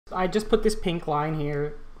I just put this pink line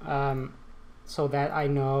here so that I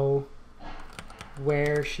know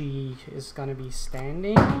where she is gonna be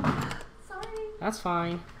standing. Sorry. That's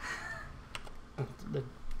fine. The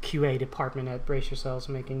QA department at Brace Yourselves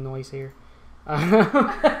making noise here.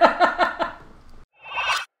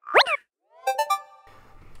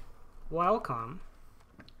 Welcome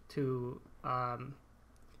to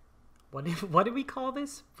what do we call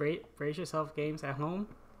this? Brace Yourself Games at Home.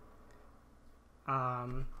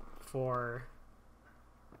 Oh,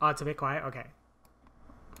 it's a bit quiet. Okay,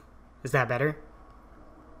 is that better?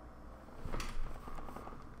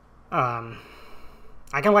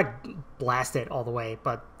 I can like blast it all the way,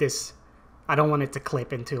 but this I don't want it to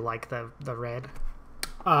clip into like the red.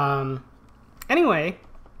 Anyway,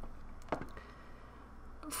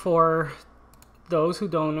 for those who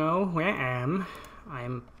don't know who I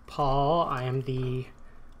am Paul. I am the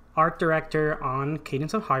art director on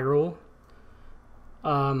Cadence of Hyrule,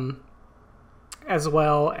 as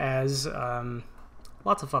well as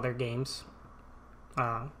lots of other games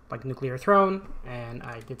like Nuclear Throne, and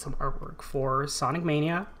I did some artwork for Sonic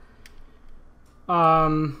Mania.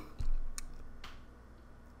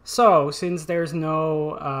 So since there's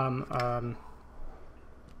no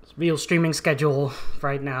real streaming schedule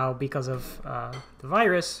right now because of the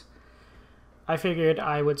virus, I figured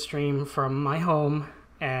I would stream from my home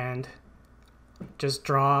and just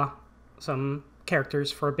draw some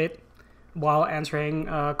characters for a bit while answering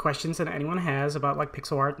questions that anyone has about like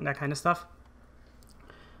pixel art and that kind of stuff,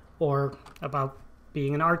 or about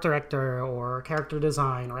being an art director or character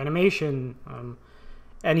design or animation,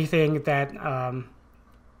 anything that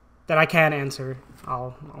that I can answer.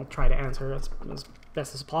 I'll try to answer as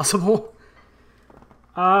best as possible.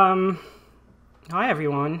 Hi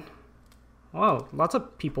everyone. Whoa, lots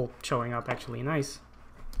of people showing up actually. Nice.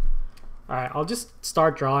 Alright, I'll just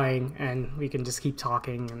start drawing and we can just keep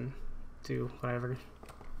talking and do whatever.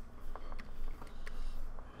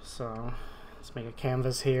 So let's make a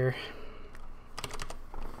canvas here.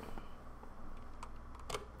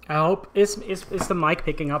 I hope is the mic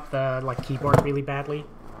picking up the like keyboard really badly?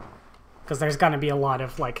 Because there's gonna be a lot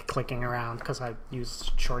of like clicking around because I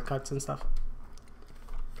use shortcuts and stuff.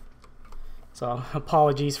 So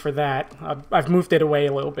apologies for that. I've moved it away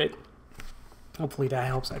a little bit. Hopefully that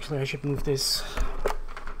helps. Actually, I should move this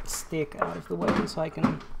stick out of the way so I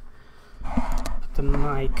can put the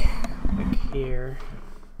mic like here.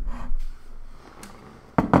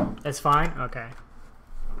 That's fine? Okay.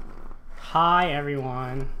 Hi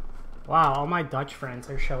everyone. Wow, all my Dutch friends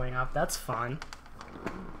are showing up. That's fun.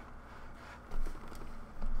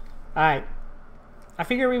 Alright. I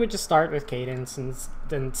figure we would just start with Cadence and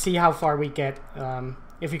then see how far we get,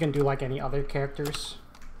 if we can do like any other characters.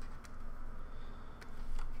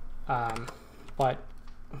 But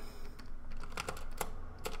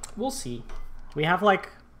we'll see. We have like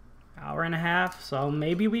an hour and a half, so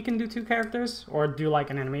maybe we can do 2 characters or do like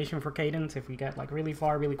an animation for Cadence if we get like really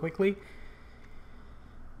far really quickly.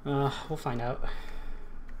 We'll find out.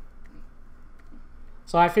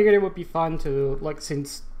 So I figured it would be fun to, like,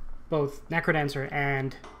 since both Necrodancer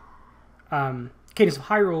and Cadence of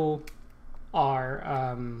Hyrule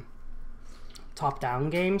are top-down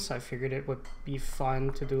games, I figured it would be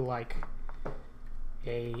fun to do like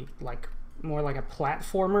a more like a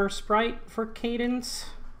platformer sprite for Cadence,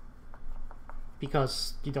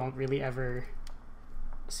 because you don't really ever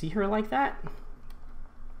see her like that.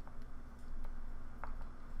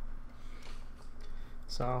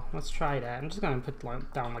 So let's try that. I'm just gonna put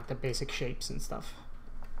down like the basic shapes and stuff,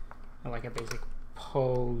 and like a basic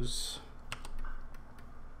pose.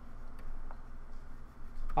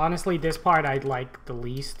 Honestly, this part I'd like the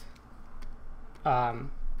least. I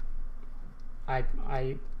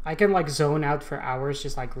can like zone out for hours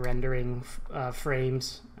just like rendering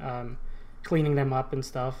frames, cleaning them up and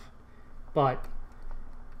stuff, but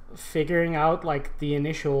figuring out like the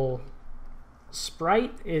initial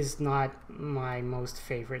sprite is not my most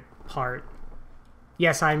favorite part.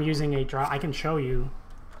 Yes, I'm using a draw. I can show you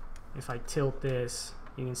if I tilt this,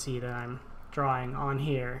 you can see that I'm drawing on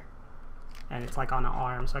here, and it's like on an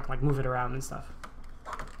arm, so I can like move it around and stuff.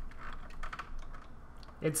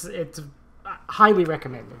 It's highly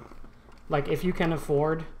recommended. Like if you can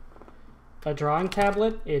afford a drawing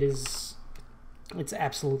tablet, it's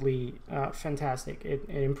absolutely fantastic. It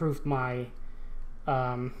improved my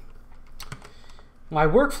my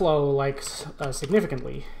workflow like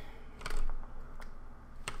significantly.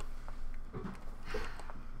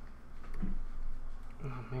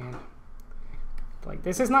 Oh man, like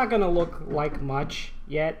this is not gonna look like much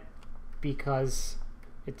yet because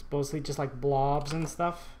it's mostly just like blobs and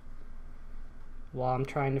stuff while I'm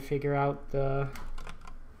trying to figure out the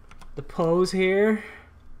the pose here,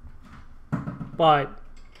 but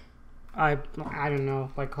I don't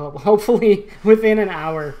know, like hopefully within an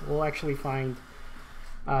hour we'll actually find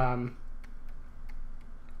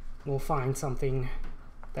something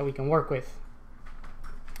that we can work with.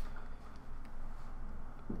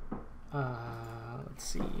 Let's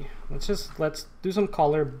see, let's do some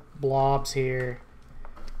color blobs here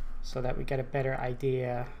so that we get a better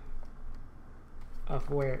idea of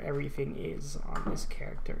where everything is on this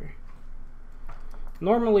character.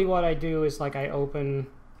 Normally what I do is like I open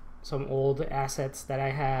some old assets that I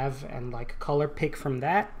have and like color pick from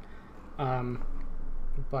that,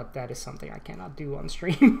 but that is something I cannot do on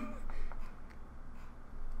stream.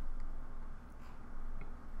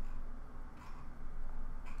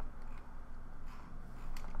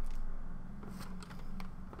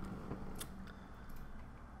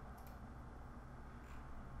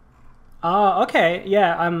 Okay,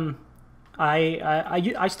 yeah.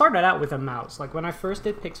 I started out with a mouse. Like when I first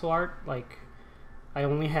did pixel art, like I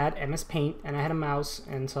only had MS Paint and I had a mouse,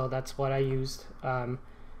 and so that's what I used.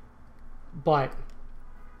 But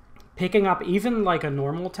picking up even like a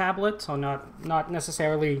normal tablet, so not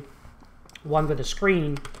necessarily one with a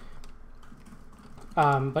screen,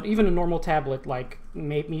 but even a normal tablet, like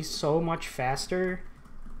made me so much faster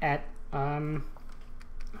at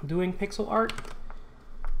doing pixel art.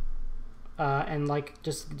 And like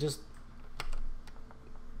just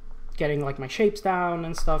getting like my shapes down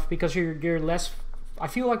and stuff, because you're less. I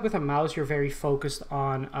feel like with a mouse you're very focused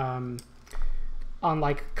on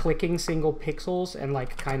like clicking single pixels, and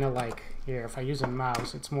like kind of like here, if I use a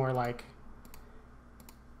mouse, it's more like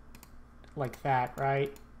that,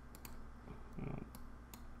 right?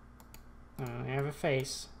 I have a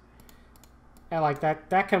face, and like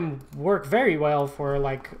that can work very well for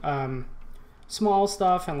like small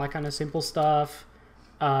stuff and like kind of simple stuff.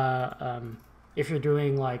 If you're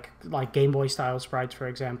doing like Game Boy style sprites, for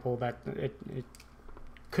example, that it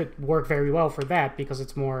could work very well for that, because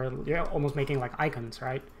it's more, you're almost making like icons,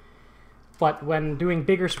 right? But when doing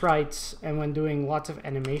bigger sprites and when doing lots of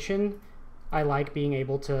animation, I like being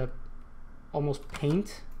able to almost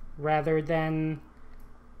paint rather than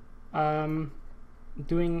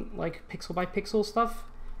doing like pixel by pixel stuff.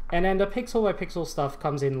 And then the pixel by pixel stuff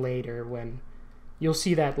comes in later, when you'll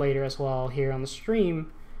see that later as well here on the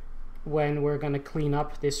stream, when we're going to clean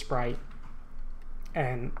up this sprite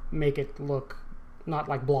and make it look not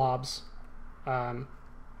like blobs.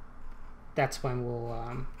 That's when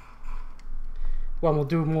we'll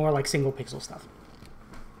do more like single pixel stuff.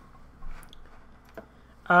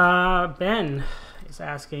 Ben is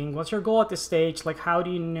asking, what's your goal at this stage? Like, how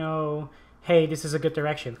do you know, hey, this is a good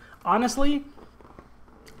direction? Honestly,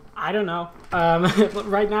 I don't know.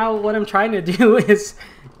 Right now, what I'm trying to do is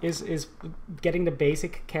getting the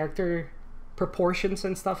basic character proportions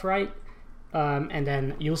and stuff right. And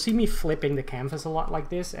then you'll see me flipping the canvas a lot like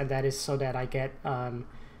this, and that is so that I get a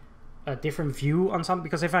different view on something.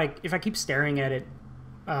 Because if I keep staring at it,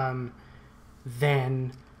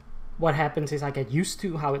 then what happens is I get used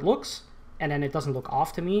to how it looks, and then it doesn't look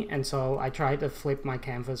off to me. And so I try to flip my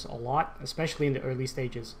canvas a lot, especially in the early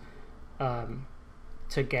stages,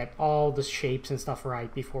 to get all the shapes and stuff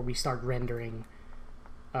right before we start rendering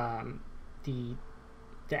the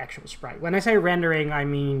actual sprite. When I say rendering, I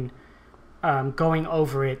mean going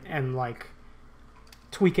over it and like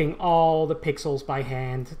tweaking all the pixels by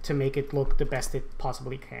hand to make it look the best it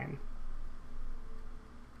possibly can.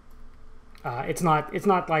 It's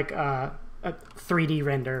not like a 3D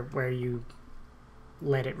render where you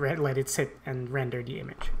let it sit and render the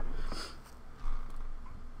image.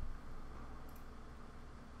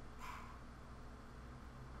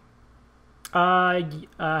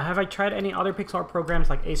 Have I tried any other pixel art programs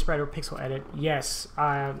like Sprite or Pixel Edit? Yes,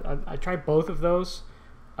 I tried both of those.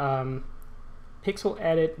 Pixel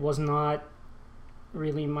Edit was not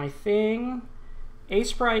really my thing.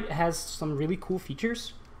 Sprite has some really cool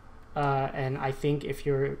features, and I think if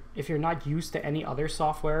you're not used to any other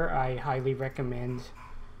software, I highly recommend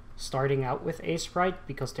starting out with Sprite,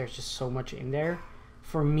 because there's just so much in there.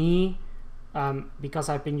 For me, because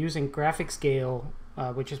I've been using GraphicsScale,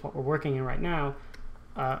 which is what we're working in right now,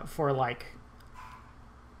 for like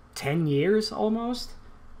 10 years almost,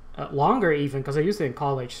 longer even, because I used it in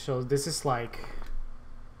college. So this is like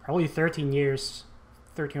probably 13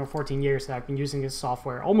 or 14 years that I've been using this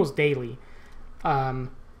software almost daily. I'm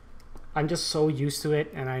just so used to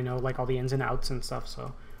it, and I know like all the ins and outs and stuff.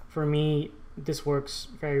 So for me, this works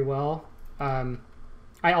very well.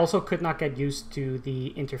 I also could not get used to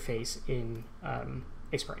the interface in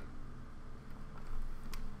Sprite.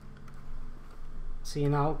 See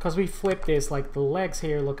now, because we flipped this, like the legs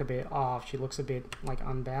here look a bit off. She looks a bit like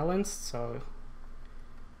unbalanced, so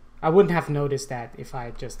I wouldn't have noticed that if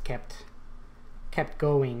I just kept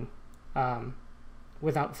going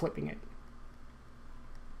without flipping it.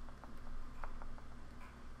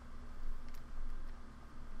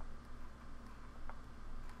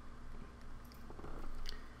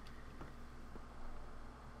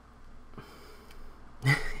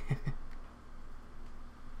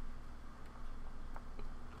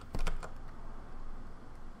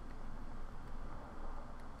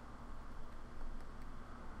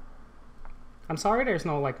 I'm sorry there's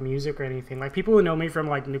no like music or anything. Like people who know me from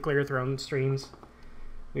like Nuclear Throne streams,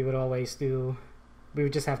 we would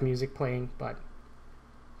just have music playing, but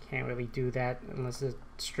can't really do that unless the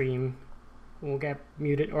stream will get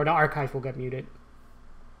muted or the archive will get muted.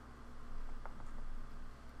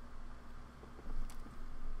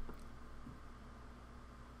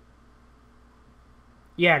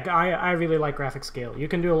 Yeah, I really like graphic scale. You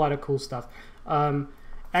can do a lot of cool stuff.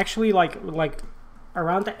 Actually, like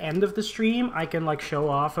around the end of the stream, I can like show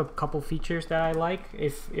off a couple features that I like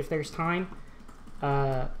if there's time.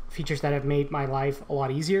 Features that have made my life a lot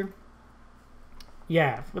easier.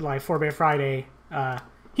 Yeah, like 4-Bit Friday.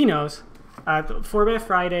 He knows. 4-Bit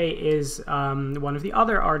Friday is one of the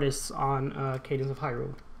other artists on Cadence of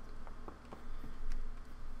Hyrule.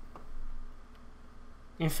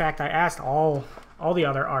 In fact, I asked all the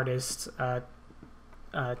other artists,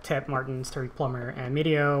 Ted Martins, Terry Plummer, and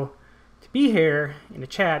Midio, to be here in the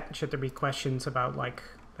chat should there be questions about like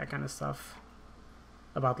that kind of stuff,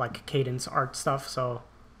 about like Cadence art stuff. So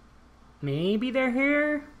maybe they're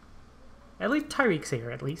here. At least Tyreek's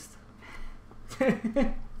here, at least.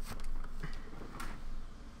 The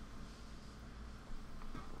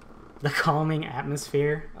calming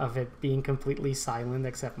atmosphere of it being completely silent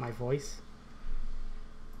except my voice.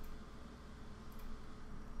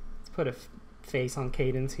 Let's put a face on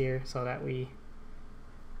Cadence here so that we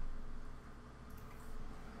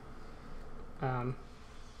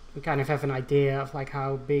kind of have an idea of like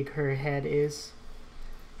how big her head is.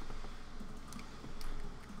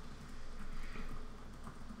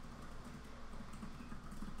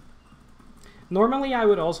 Normally I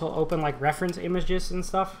would also open like reference images and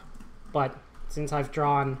stuff, but since I've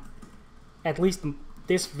drawn at least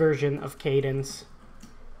this version of Cadence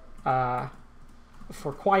for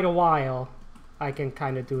quite a while, I can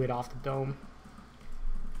kind of do it off the dome.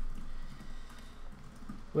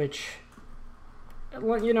 Which,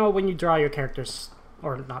 well, you know, when you draw your characters,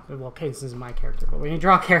 or not, well, Cadence is my character, but when you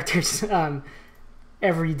draw characters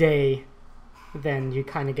every day, then you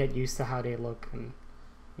kind of get used to how they look, and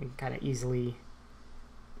you can kind of easily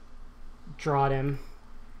draw them.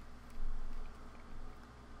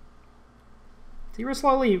 See,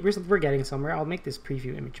 we're getting somewhere. I'll make this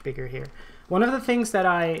preview image bigger here. One of the things that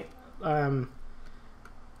I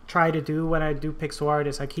try to do when I do pixel art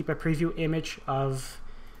is I keep a preview image of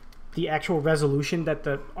the actual resolution that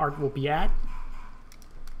the art will be at,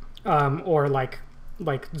 or like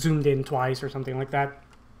zoomed in twice or something like that.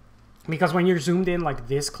 Because when you're zoomed in like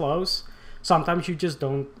this close, sometimes you just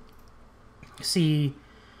don't see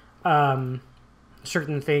certain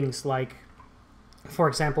things. Like, for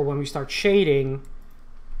example, when we start shading,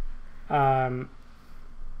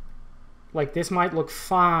 like this might look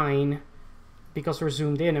fine because we're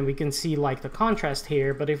zoomed in and we can see like the contrast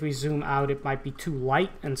here, but if we zoom out it might be too light,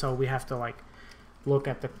 and so we have to like look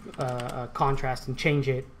at the contrast and change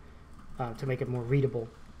it to make it more readable.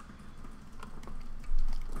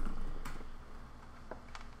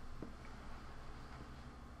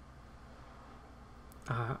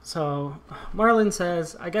 So Marlon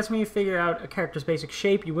says, I guess when you figure out a character's basic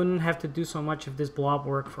shape, you wouldn't have to do so much of this blob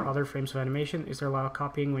work for other frames of animation. Is there a lot of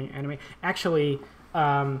copying when you animate? Actually,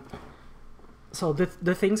 so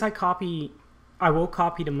the things I will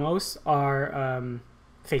copy the most are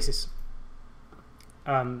faces.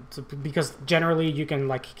 So because generally you can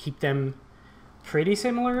like keep them pretty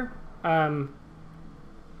similar.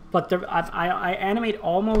 But I animate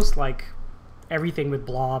almost like everything with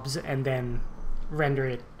blobs and then render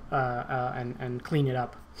it and clean it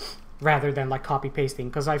up rather than like copy pasting,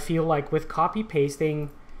 because I feel like with copy pasting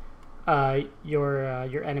your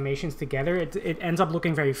animations together, it ends up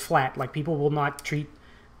looking very flat. Like people will not treat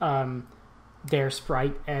their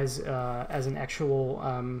sprite as an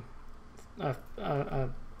actual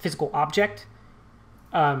physical object,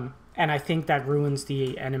 and I think that ruins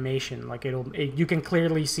the animation. Like you can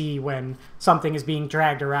clearly see when something is being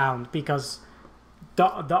dragged around because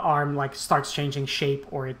the arm like starts changing shape,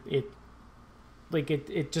 or it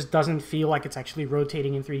just doesn't feel like it's actually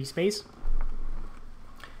rotating in 3D space.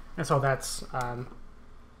 And so that's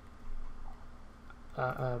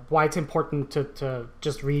why it's important to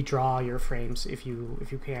just redraw your frames if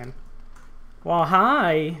you can. Well,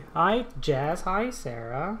 hi Jazz, hi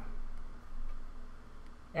Sarah.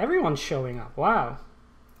 Everyone's showing up. Wow.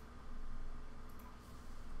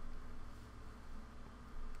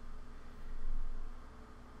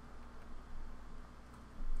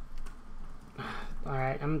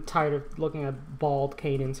 Alright, I'm tired of looking at bald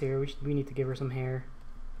Cadence here. We need to give her some hair.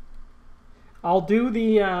 I'll do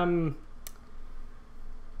the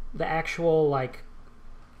actual, like,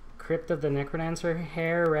 Crypt of the Necrodancer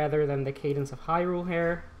hair rather than the Cadence of Hyrule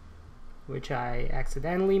hair, which I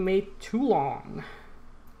accidentally made too long.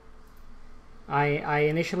 I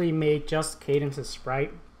initially made just Cadence's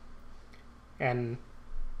sprite, and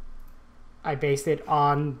I based it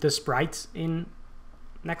on the sprites in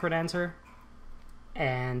Necrodancer,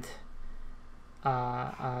 and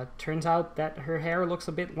turns out that her hair looks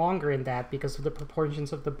a bit longer in that because of the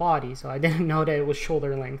proportions of the body, so I didn't know that it was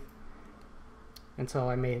shoulder length until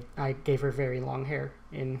I gave her very long hair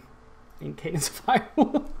in Cadence of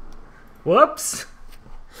Hyrule. Whoops.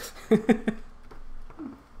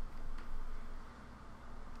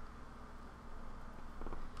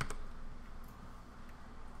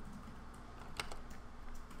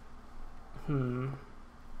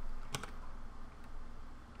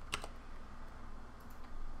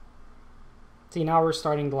 See, now we're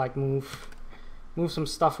starting to like move some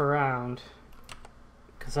stuff around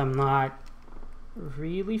because I'm not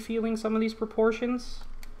really feeling some of these proportions.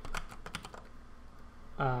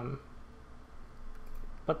 But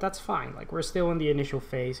that's fine. Like, we're still in the initial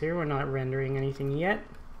phase here. We're not rendering anything yet.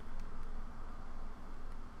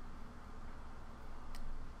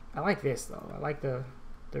 I like this though. I like the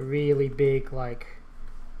really big like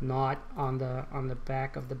knot on the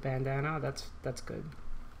back of the bandana. That's good.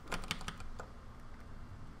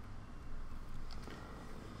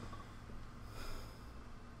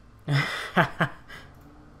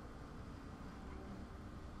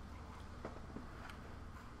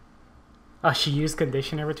 Oh, she used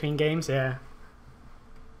conditioner between games? Yeah.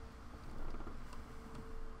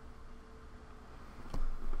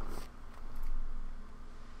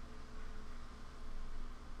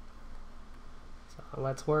 So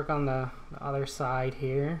let's work on the other side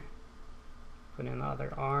here. Put in the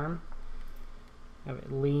other arm. Have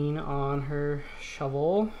it lean on her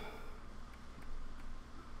shovel.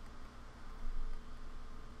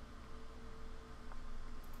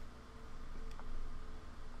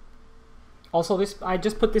 Also, I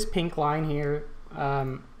just put this pink line here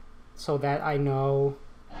so that I know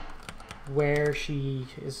where she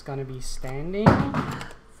is gonna be standing.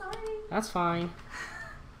 Sorry. That's fine.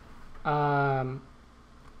 The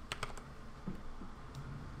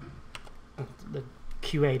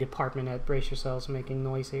QA department at Brace Yourselves making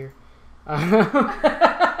noise here. Because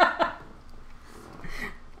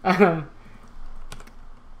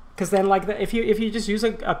then, like, if you just use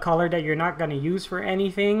a color that you're not gonna use for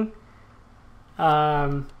anything,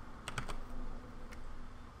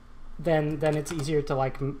 then it's easier to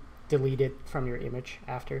like delete it from your image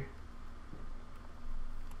after.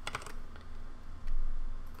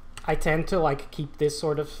 I tend to like keep this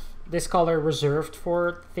color reserved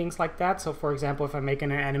for things like that. So for example, if I'm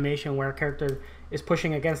making an animation where a character is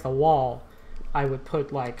pushing against a wall, I would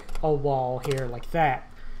put like a wall here like that,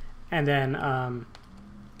 and then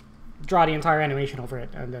draw the entire animation over it,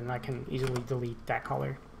 and then I can easily delete that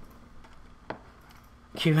color.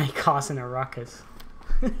 QA causing a ruckus.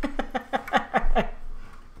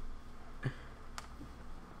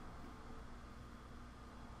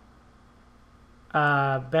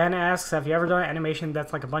 Ben asks, have you ever done an animation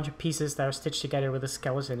that's like a bunch of pieces that are stitched together with a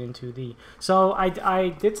skeleton in 2D? So I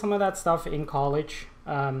did some of that stuff in college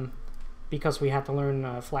because we had to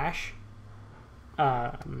learn Flash.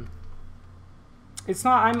 It's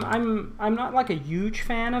not, I'm not like a huge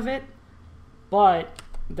fan of it, but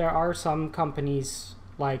there are some companies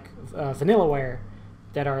like Vanillaware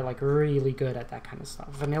that are like really good at that kind of stuff.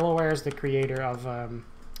 Vanillaware is the creator of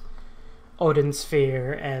Odin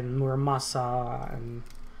Sphere and Muramasa and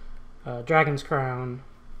Dragon's Crown,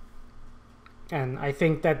 and I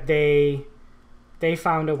think that they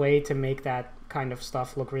found a way to make that kind of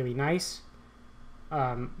stuff look really nice,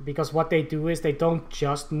 because what they do is they don't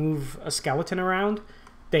just move a skeleton around,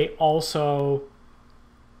 they also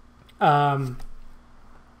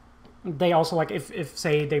like if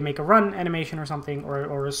say they make a run animation or something,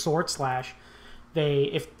 or a sword slash, they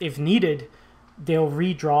if needed, they'll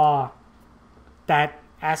redraw that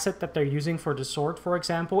asset that they're using for the sword, for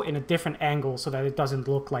example, in a different angle so that it doesn't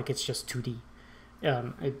look like it's just 2D.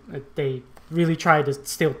 They really try to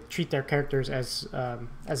still treat their characters as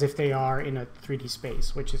if they are in a 3D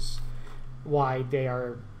space, which is why they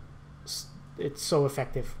are, it's so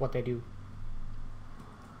effective what they do.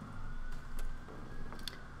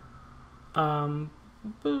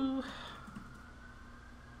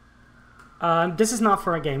 This is not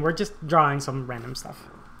for a game. We're just drawing some random stuff.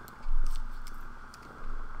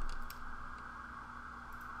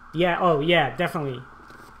 Yeah, oh yeah, definitely.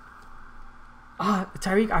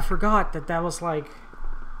 Tariq, I forgot that was like...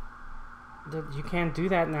 that you can't do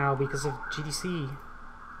that now because of GDC.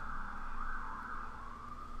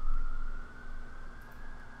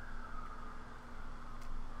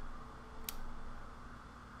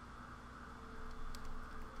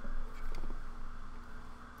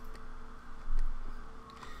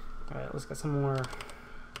 Alright, let's get some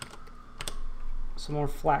more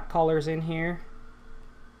flat colors in here.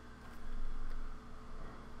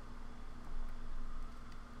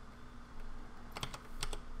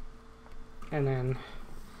 And then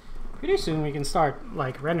pretty soon we can start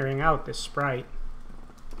like rendering out this sprite.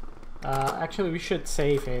 Actually, we should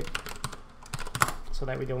save it so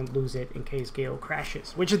that we don't lose it in case Gale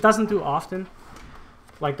crashes, which it doesn't do often.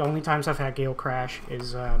 Like the only times I've had Gale crash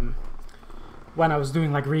is when I was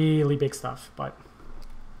doing like really big stuff. But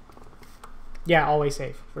yeah, always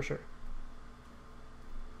save for sure.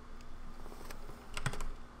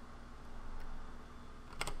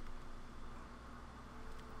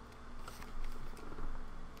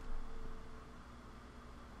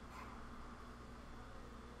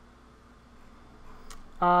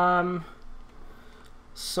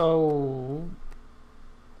 So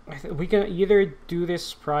we can either do this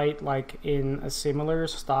sprite like in a similar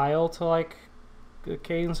style to like the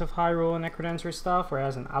Cadence of Hyrule and Necrodancer stuff, where it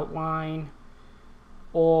has an outline,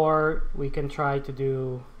 or we can try to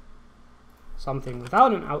do something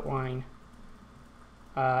without an outline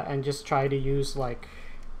and just try to use like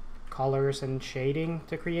colors and shading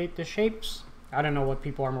to create the shapes. I don't know what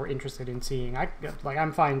people are more interested in seeing.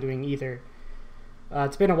 I'm fine doing either.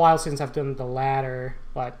 It's been a while since I've done the latter,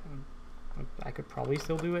 but I could probably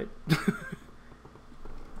still do it.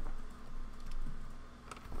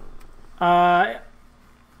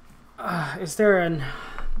 Is there a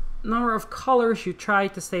number of colors you try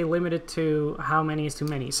to stay limited to? How many is too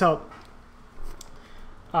many? So,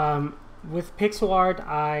 with pixel art,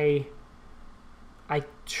 I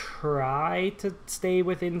try to stay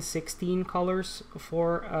within 16 colors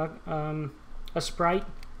for a sprite.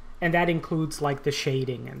 And that includes like the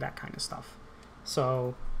shading and that kind of stuff.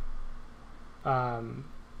 So, for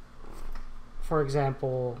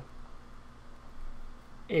example,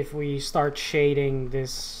 if we start shading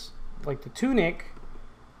this, like the tunic,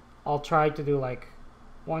 I'll try to do like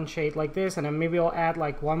one shade like this, and then maybe I'll add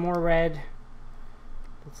like one more red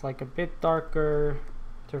that's like a bit darker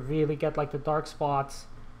to really get like the dark spots,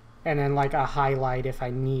 and then like a highlight if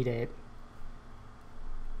I need it.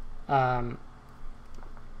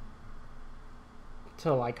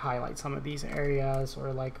 To like highlight some of these areas,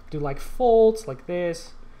 or like do like folds like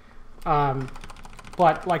this.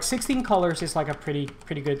 But like 16 colors is like a pretty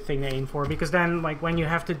good thing to aim for, because then like when you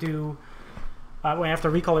have to do when you have to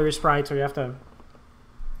recolor your sprites, or you have to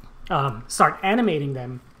start animating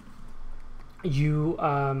them, you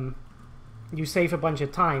you save a bunch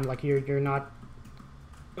of time. Like you're not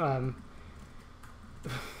I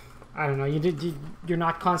don't know, you're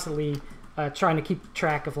not constantly trying to keep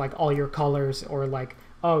track of like all your colors, or like,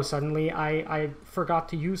 oh, suddenly I forgot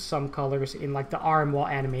to use some colors in like the arm while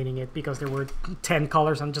animating it because there were 10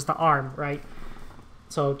 colors on just the arm, right?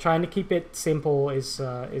 So trying to keep it simple is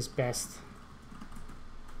best.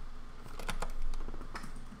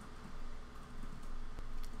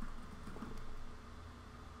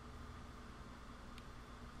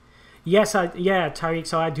 Yes, yeah, Tariq,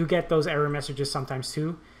 so I do get those error messages sometimes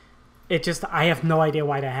too. It just, I have no idea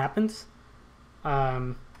why that happens.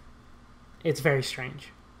 It's very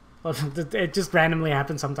strange. It just randomly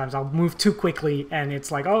happens sometimes. I'll move too quickly and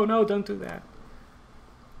it's like, oh no, don't do that.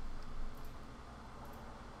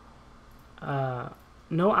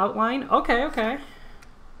 No outline? Okay, okay.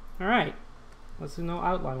 Alright. Let's do no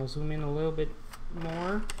outline. We'll zoom in a little bit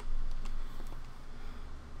more.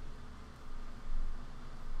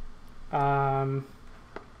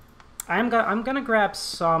 I'm gonna grab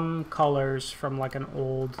some colors from like an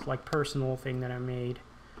old like personal thing that I made.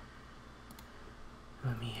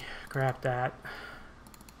 Let me grab that,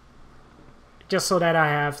 just so that I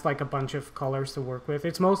have like a bunch of colors to work with.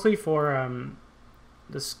 It's mostly for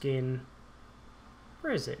the skin.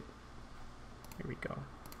 Where is it? Here we go.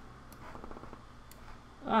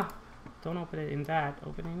 Ah, don't open it in that.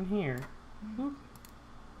 Open it in here. Whoop.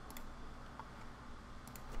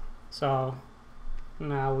 So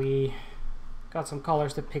now we got some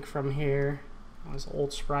colors to pick from here. on this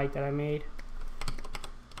old sprite that I made.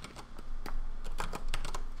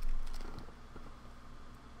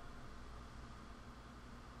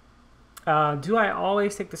 Do I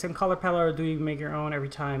always take the same color palette, or do you make your own every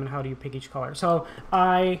time, and how do you pick each color? So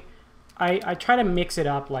I try to mix it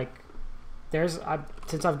up. Like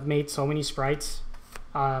since I've made so many sprites,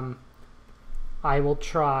 I will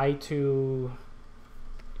try to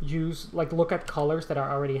use look at colors that I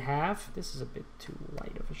already have. This is a bit too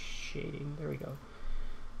light of a shading. There we go.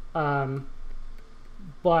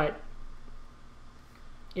 But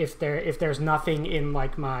if there's nothing in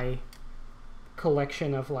like my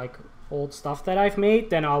collection of like old stuff that I've made,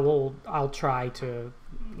 then I'll try to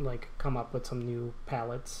like come up with some new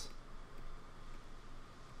palettes.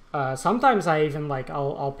 Sometimes I even like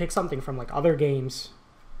I'll pick something from like other games,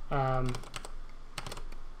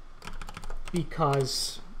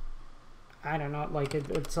 because I don't know, like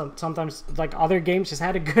it's sometimes like other games just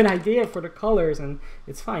had a good idea for the colors, and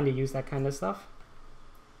it's fine to use that kind of stuff.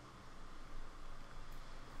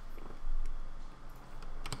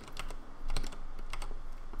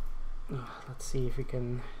 Let's see if we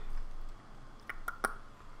can.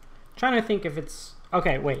 Trying to think if it's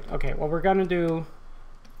okay. Wait. Okay. What we're gonna do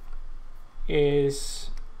is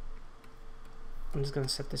I'm just gonna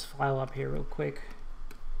set this file up here real quick.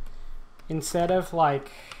 Instead of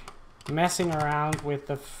like messing around with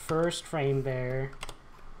the first frame there,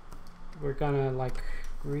 we're gonna like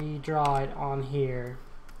redraw it on here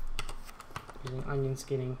using onion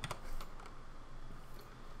skinning,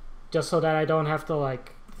 just so that I don't have to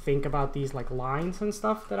like think about these like lines and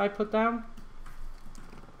stuff that I put down.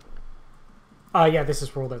 Yeah, this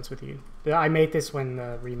is World Ends With You. I made this when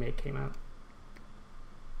the remake came out.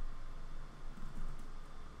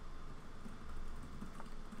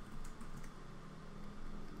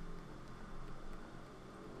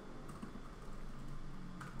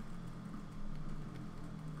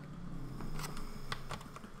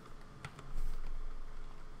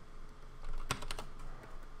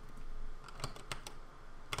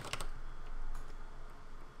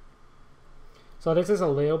 So this is a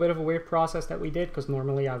little bit of a weird process that we did, because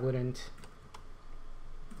normally I wouldn't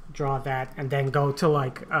draw that and then go to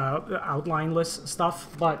like outlineless stuff,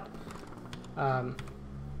 but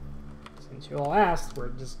since you all asked,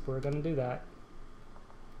 we're gonna do that.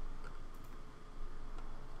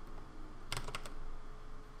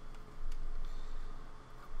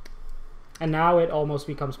 And now it almost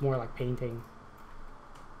becomes more like painting.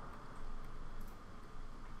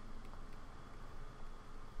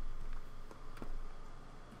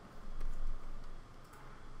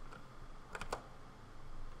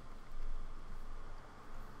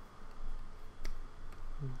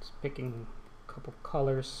 Just picking a couple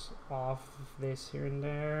colors off of this here and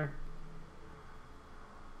there.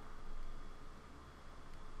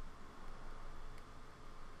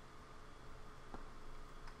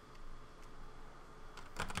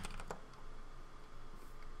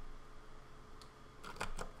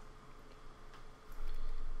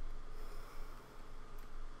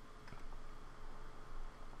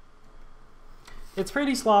 It's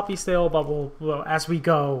pretty sloppy still, but we'll as we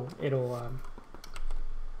go, it'll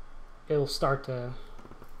start to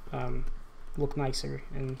look nicer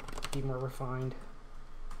and be more refined.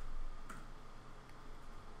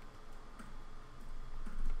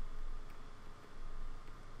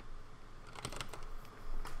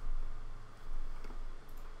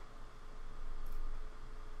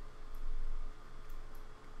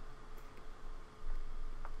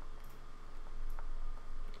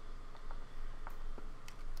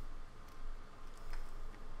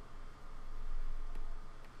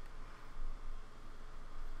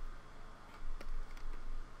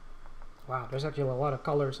 Wow, there's actually a lot of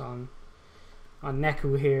colors on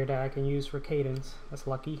Neku here that I can use for Cadence. That's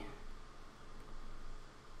lucky.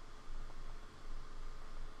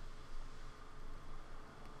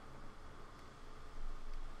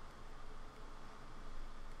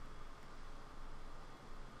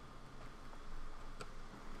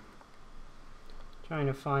 Trying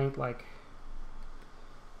to find like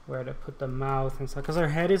where to put the mouth and stuff, because her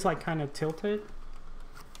head is like kind of tilted.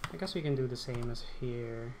 I guess we can do the same as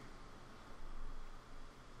here.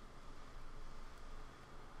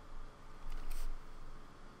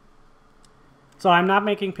 So I'm not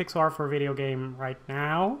making pixel art for a video game right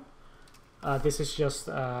now. This is just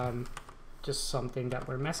something that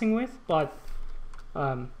we're messing with. But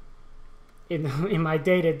in my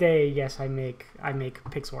day-to-day, yes, I make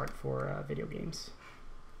pixel art for video games.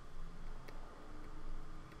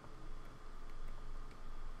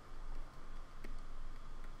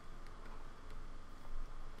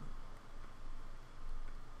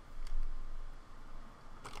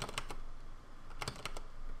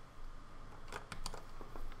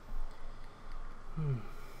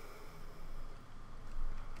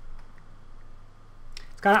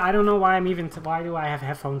 I don't know why why do I have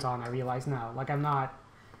headphones on? I realize now. Like I'm not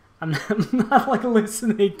like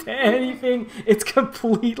listening to anything. It's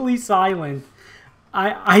completely silent.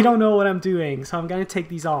 I don't know what I'm doing, so I'm gonna take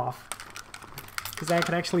these off because I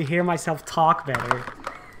can actually hear myself talk better.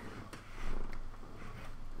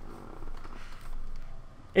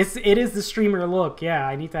 It is the streamer look. Yeah,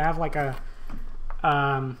 I need to have like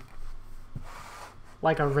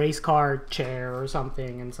a race car chair or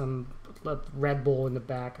something and some Red Bull in the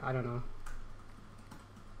back. I don't know.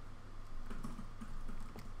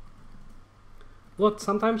 Look,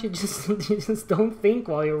 sometimes you just don't think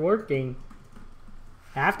while you're working.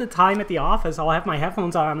 Half the time at the office, I'll have my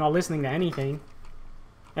headphones on. I'm not listening to anything.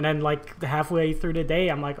 And then like halfway through the day,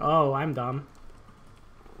 I'm like, oh, I'm dumb.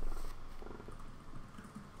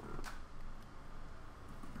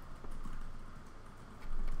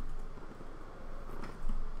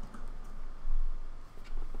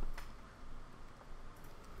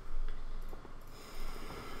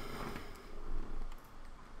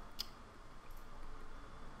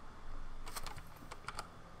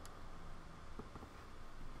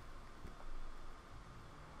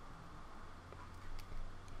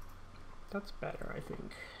 That's better, I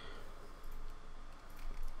think.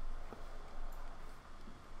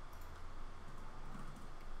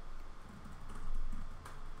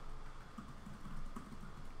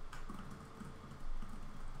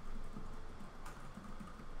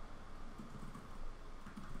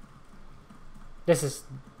 This is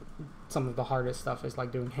some of the hardest stuff, is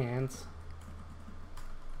like doing hands.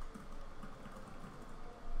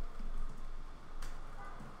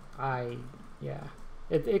 Yeah.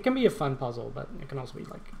 It can be a fun puzzle, but it can also be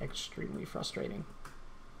like extremely frustrating.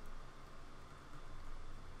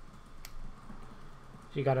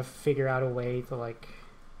 So you gotta figure out a way to like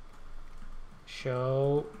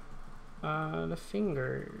show the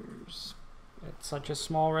fingers at such a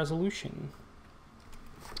small resolution.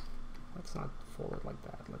 Let's not fold it like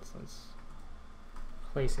that. Let's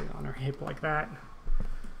place it on her hip like that.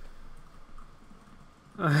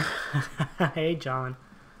 Hey, John.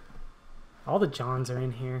 All the Johns are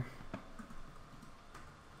in here.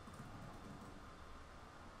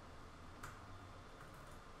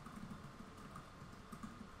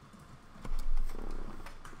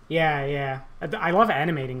 Yeah. I love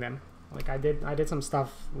animating them. Like I did some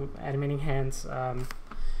stuff with animating hands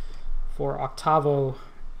for Octavo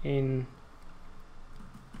in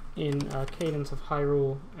Cadence of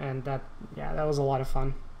Hyrule, and that was a lot of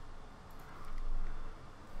fun.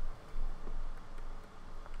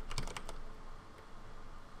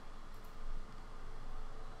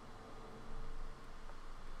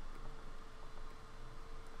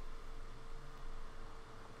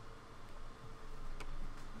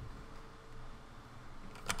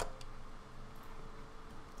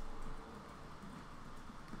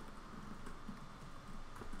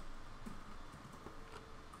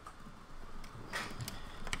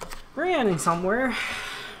 We're ending somewhere.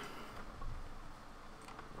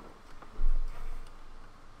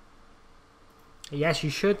 Yes, you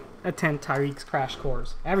should attend Tyreek's crash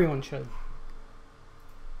course. Everyone should.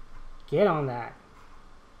 Get on that.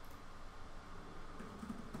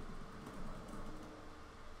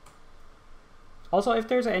 Also, if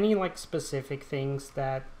there's any like specific things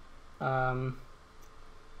that that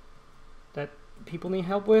people need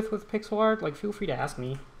help with pixel art, like feel free to ask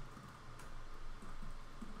me.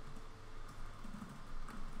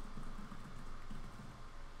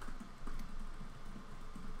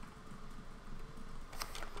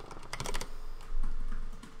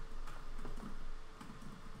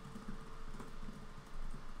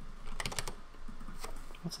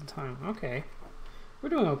 What's the time? Okay. We're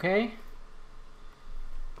doing okay.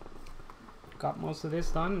 Got most of this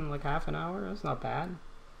done in like half an hour. That's not bad.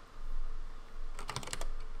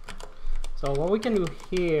 So what we can do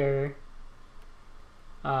here,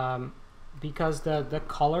 because the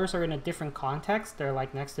colors are in a different context, they're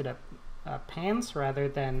like next to the pants rather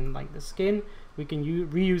than like the skin, we can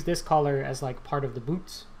reuse this color as like part of the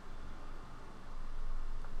boots.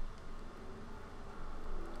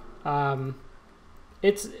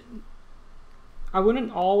 I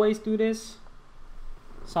wouldn't always do this.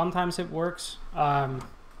 Sometimes it works.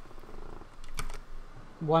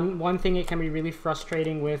 One thing it can be really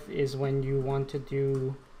frustrating with is when you want to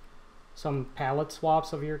do some palette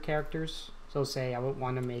swaps of your characters. So say I would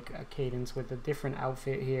want to make a Cadence with a different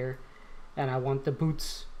outfit here, and I want the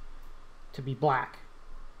boots to be black.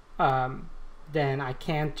 Then I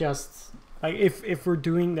can't just, like, if we're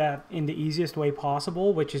doing that in the easiest way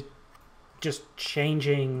possible, which is just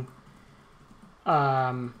changing,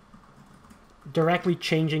 directly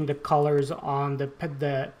changing the colors on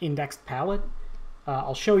the indexed palette,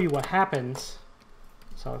 I'll show you what happens.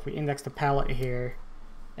 So if we index the palette here,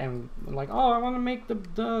 and we're like, oh, I want to make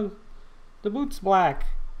the boots black.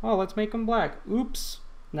 Oh, let's make them black. Oops.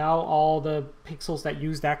 Now all the pixels that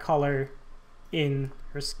use that color in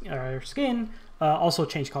her skin also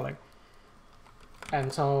change color.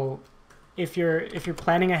 And so if you're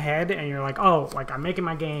planning ahead and you're like, oh, like I'm making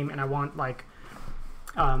my game and I want like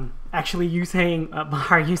actually using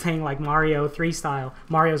like Mario 3 style.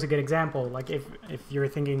 Mario's a good example. Like if you're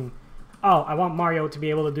thinking, oh, I want Mario to be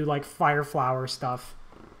able to do like fire flower stuff,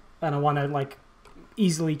 and I want to like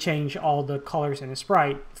easily change all the colors in the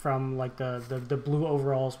sprite from like the blue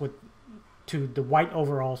overalls to the white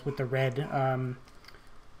overalls with the red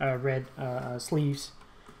sleeves.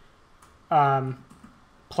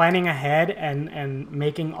 Planning ahead and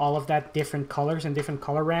making all of that different colors and different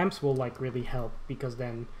color ramps will like really help, because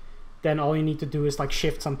then all you need to do is like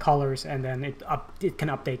shift some colors, and then it can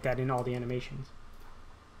update that in all the animations.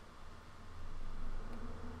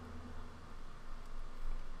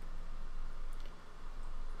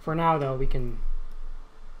 For now though, we can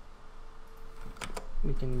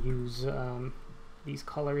use these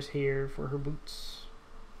colors here for her boots.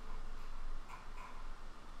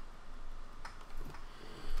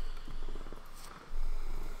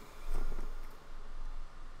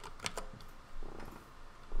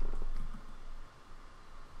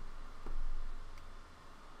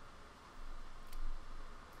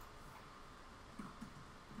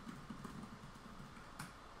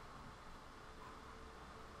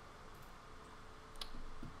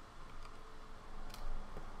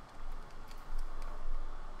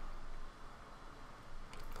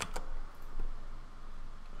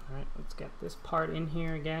 Let's get this part in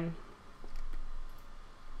here again.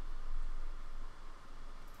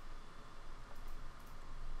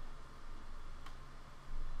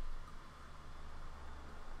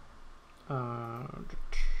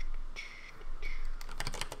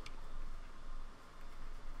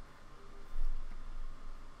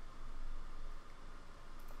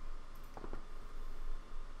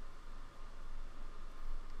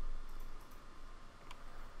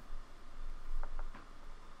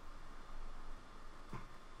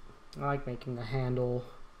 I like making the handle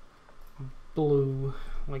blue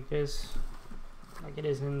like this, like it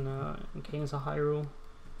is in Cadence of Hyrule.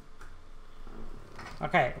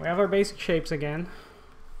 Okay, we have our basic shapes again.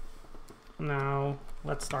 Now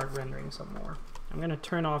let's start rendering some more. I'm gonna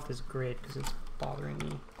turn off this grid because it's bothering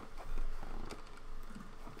me.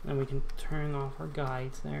 And we can turn off our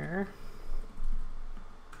guides there.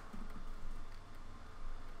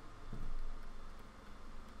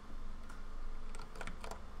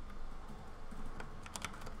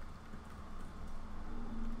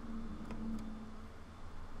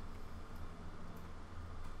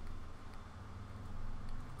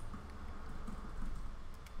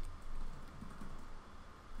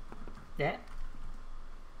 Yeah.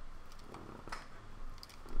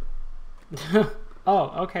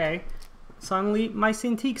 Oh, okay. Suddenly my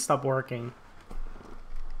Cintiq stopped working.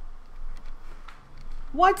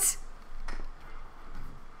 What?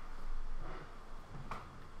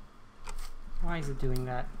 Why is it doing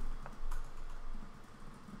that?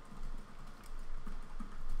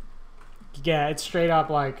 Yeah, it's straight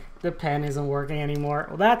up like the pen isn't working anymore.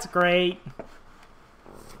 Well, that's great.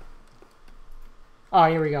 Oh,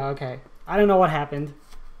 here we go. Okay. I don't know what happened.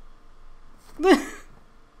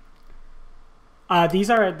 These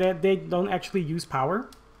are, they don't actually use power.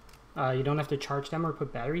 You don't have to charge them or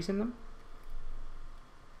put batteries in them.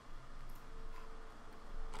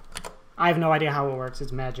 I have no idea how it works.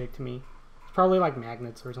 It's magic to me. It's probably like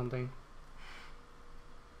magnets or something.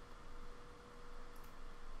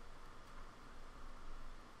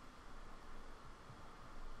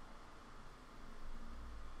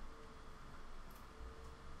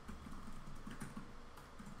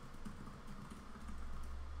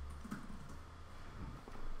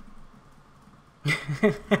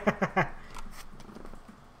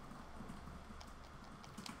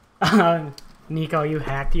 Nico, you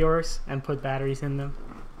hacked yours and put batteries in them.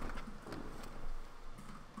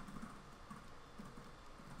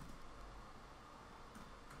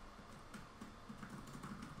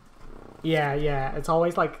 Yeah, it's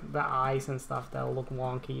always like the eyes and stuff that'll look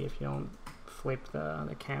wonky if you don't flip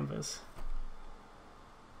the canvas.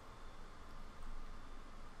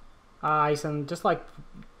 Eyes and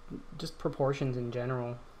just proportions in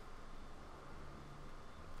general.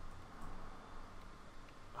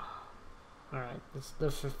 Alright,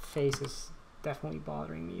 the face is definitely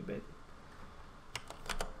bothering me a bit.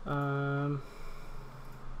 See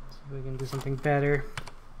if we can do something better.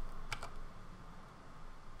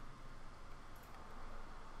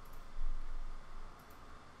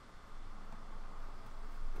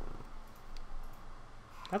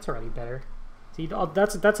 That's already better. See,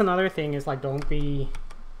 that's another thing is like don't be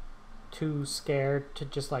too scared to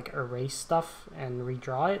just like erase stuff and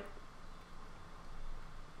redraw it.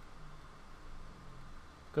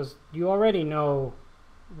 Because you already know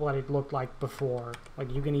what it looked like before.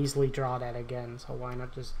 Like you can easily draw that again, so why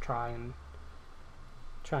not just try and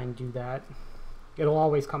do that? It'll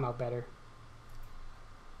always come out better.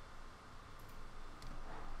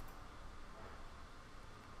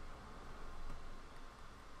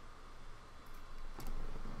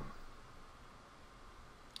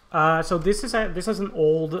 So this is an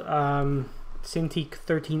old Cintiq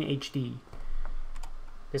 13 HD.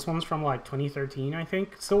 This one's from like 2013, I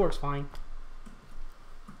think. It still works fine.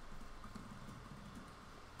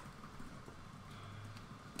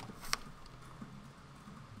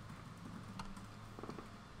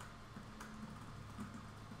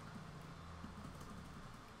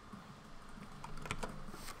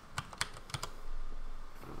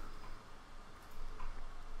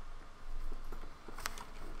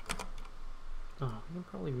 Oh, we can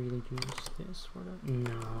probably really use this for that.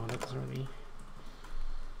 No, that doesn't really.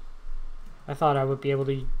 I thought I would be able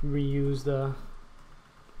to reuse the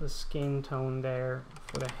skin tone there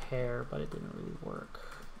for the hair, but it didn't really work.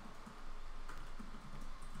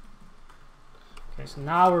 Okay, so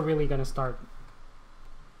now we're really gonna start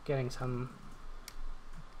getting some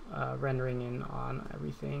rendering in on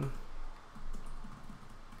everything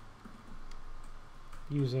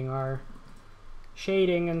using our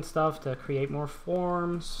shading and stuff to create more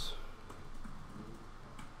forms.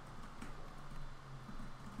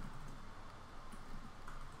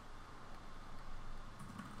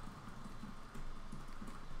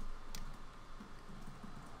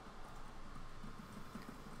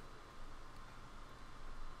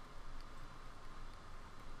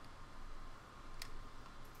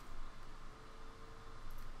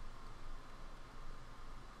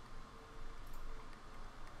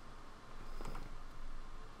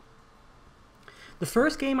 The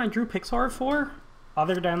first game I drew pixel art for,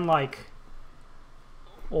 other than like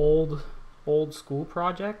old school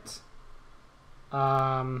projects,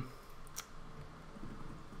 ooh,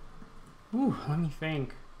 let me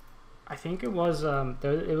think. I think it was a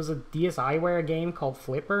DSiWare game called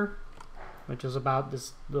Flipper, which was about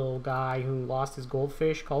this little guy who lost his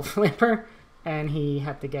goldfish called Flipper, and he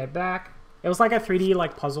had to get it back. It was like a 3D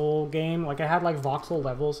like puzzle game. Like it had like voxel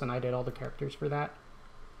levels, and I did all the characters for that.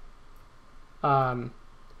 And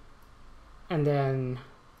then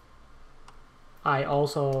I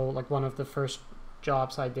also, like, one of the first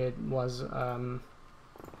jobs I did was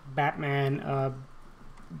Batman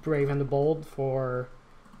Brave and the Bold for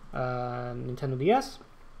Nintendo DS,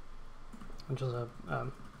 which was a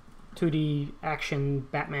 2D action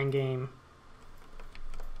Batman game.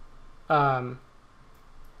 And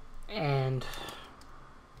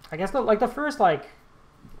I guess the first like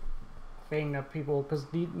thing that people, because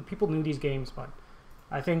people knew these games, but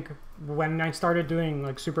I think when I started doing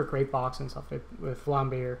like Super Great Box and stuff with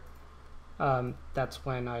Veer, that's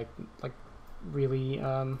when I like really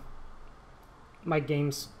my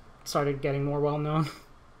games started getting more well known.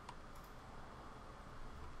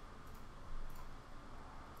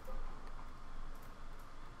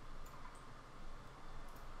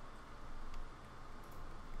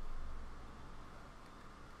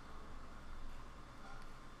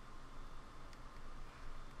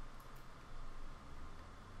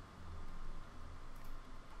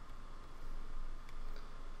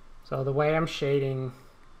 So the way I'm shading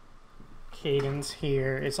Cadence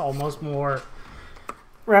here is almost more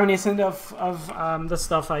reminiscent of the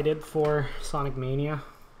stuff I did for Sonic Mania.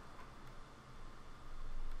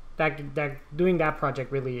 Doing that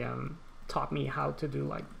project really taught me how to do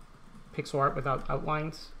like pixel art without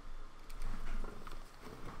outlines.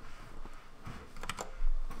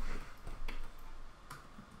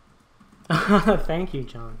 Thank you,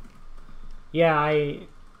 John. Yeah, I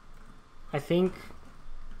think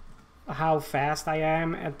how fast I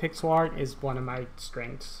am at pixel art is one of my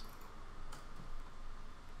strengths.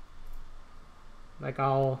 Like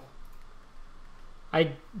I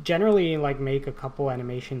generally like make a couple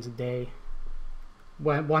animations a day.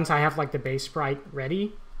 Once I have like the base sprite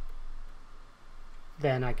ready,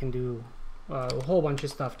 then I can do a whole bunch of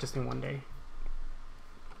stuff just in one day.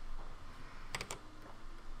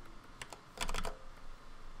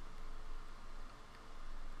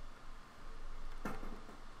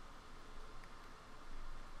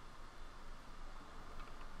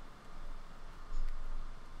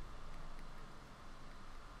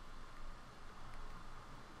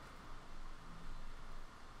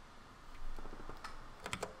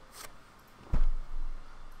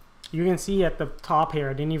 you can see at the top here,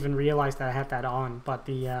 I didn't even realize that I had that on, but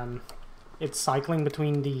the it's cycling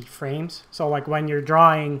between the frames. So like when you're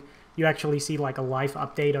drawing, you actually see like a live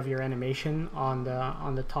update of your animation on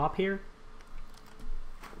the top here.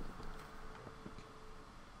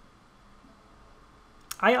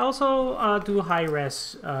 I also do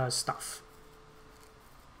high-res stuff.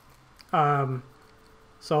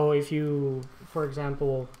 So if you, for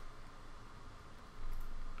example,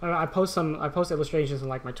 I post illustrations on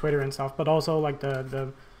like my Twitter and stuff, but also like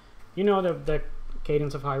the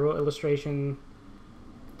Cadence of Hyrule illustration.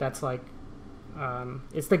 That's like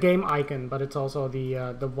it's the game icon, but it's also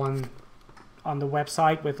the one on the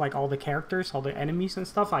website with like all the characters, all the enemies and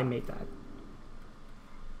stuff. I made that.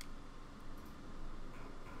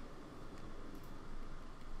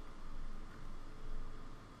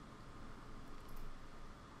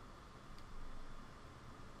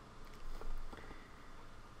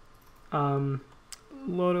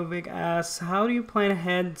 Lodovic asks, how do you plan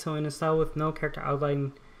ahead so in a style with no character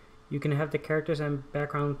outline you can have the characters and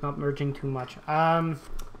background not merging too much?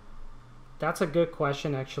 That's a good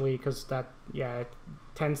question actually, because that, yeah, it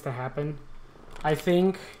tends to happen. I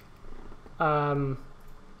think well,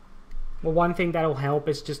 one thing that'll help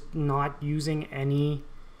is just not using any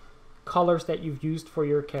colors that you've used for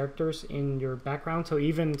your characters in your background. So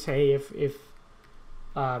even say if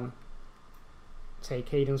say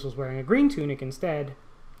Cadence was wearing a green tunic instead,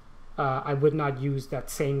 I would not use that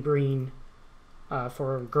same green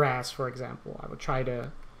for grass, for example. I would try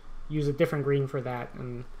to use a different green for that,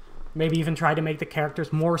 and maybe even try to make the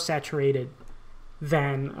characters more saturated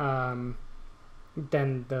than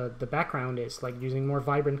the background is, like using more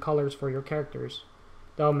vibrant colors for your characters.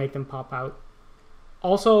 That'll make them pop out.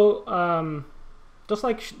 Also, just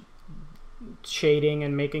like shading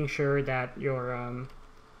and making sure that your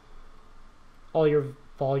all your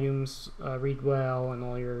volumes read well, and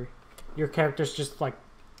all your characters just like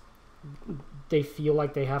they feel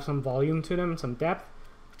like they have some volume to them, some depth.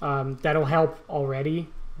 That'll help already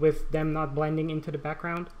with them not blending into the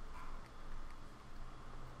background.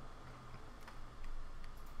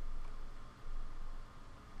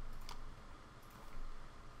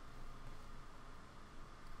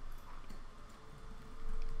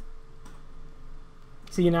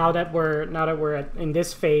 See, now that we're in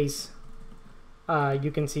this phase,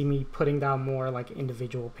 you can see me putting down more like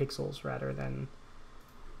individual pixels rather than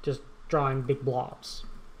just drawing big blobs.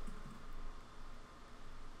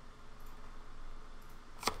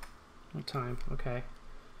 What time? Okay.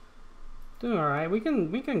 Doing all right. We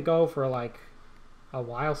can go for like a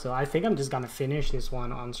while still. I think I'm just gonna finish this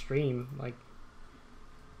one on stream. Like,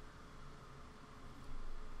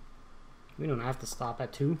 we don't have to stop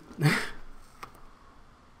at 2.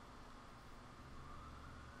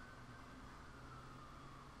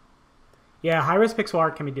 Yeah, high-res pixel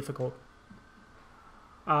art can be difficult.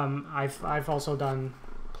 I've also done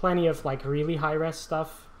plenty of like really high-res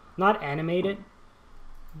stuff, not animated,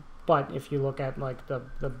 but if you look at like the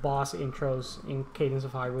boss intros in Cadence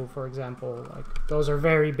of Hyrule, for example, like those are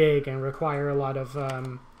very big and require a lot of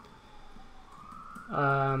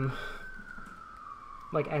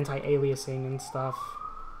like anti-aliasing and stuff,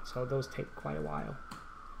 so those take quite a while.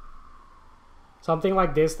 Something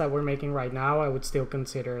like this that we're making right now, I would still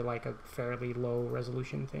consider like a fairly low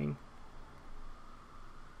resolution thing.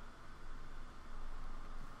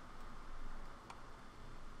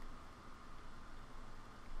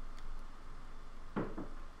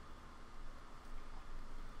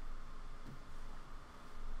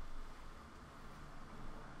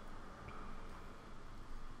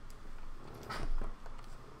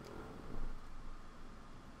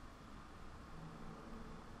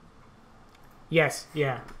 Yes,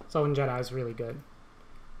 yeah. Soul Jedi is really good.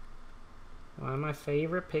 One of my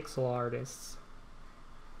favorite pixel artists.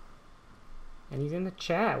 And he's in the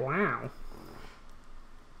chat. Wow.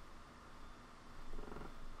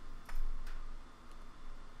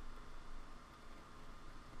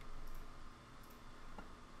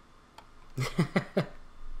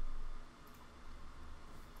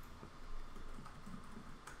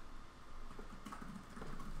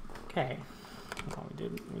 Okay. Well, we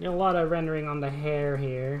did a lot of rendering on the hair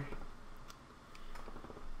here.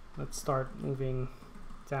 Let's start moving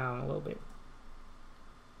down a little bit.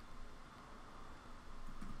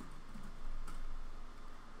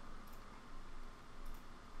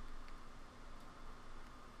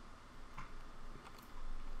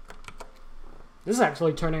 This is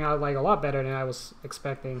actually turning out like a lot better than I was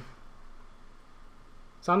expecting.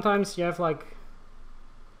 Sometimes you have like,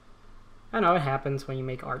 I know it happens when you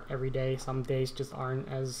make art every day. Some days just aren't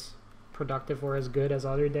as productive or as good as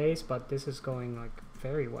other days, but this is going like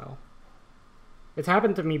very well. It's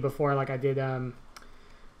happened to me before. Like I did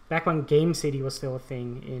back when Game City was still a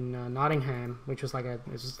thing in Nottingham, which was like an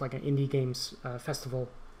indie games festival.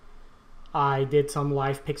 I did some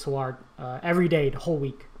live pixel art every day, the whole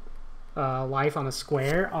week, live on a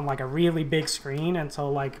square on like a really big screen, and so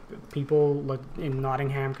like people in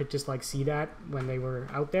Nottingham could just like see that when they were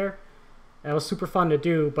out there. It was super fun to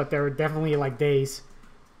do, but there were definitely like days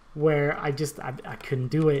where I couldn't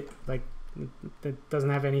do it. Like that doesn't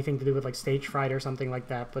have anything to do with like stage fright or something like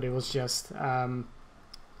that, but it was just it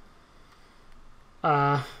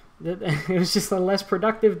was just a less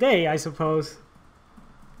productive day, I suppose.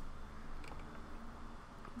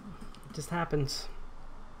 It just happens.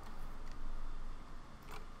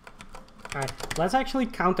 Alright, let's actually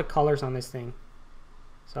count the colors on this thing.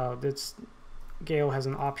 So this Gale has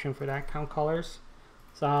an option for that, count colors.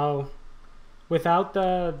 So without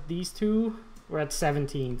these two, we're at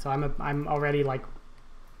 17. So I'm already like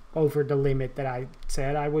over the limit that I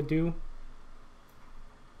said I would do.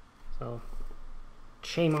 So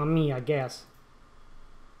shame on me, I guess.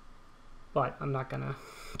 But I'm not gonna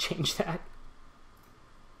change that.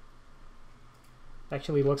 It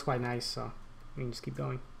actually looks quite nice, so we can just keep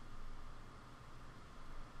going.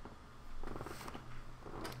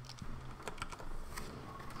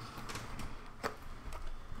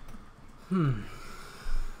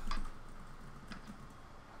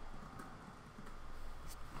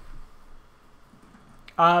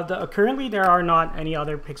 Currently there are not any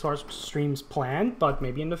other pixel art streams planned, but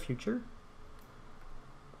maybe in the future.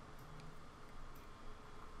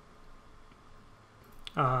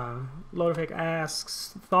 Lodovic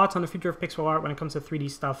asks, thoughts on the future of pixel art when it comes to 3D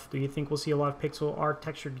stuff? Do you think we'll see a lot of pixel art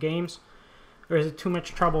textured games? Or is it too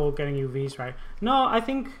much trouble getting UVs right? No, I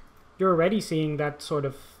think you're already seeing that sort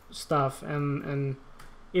of stuff, and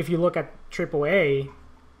if you look at AAA,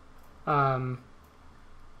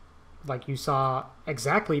 like you saw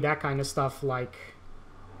exactly that kind of stuff like,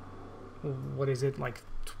 what is it, like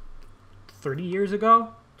 30 years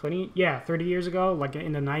ago? 30 years ago, like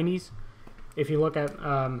in the 90s. If you look at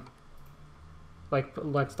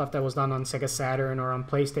like stuff that was done on Sega Saturn or on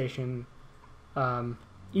PlayStation,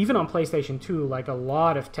 even on PlayStation 2, like a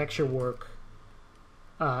lot of texture work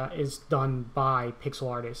is done by pixel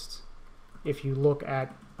artists. If you look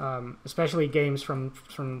at especially games from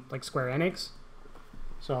like Square Enix,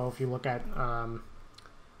 so if you look at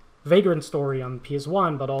Vagrant Story on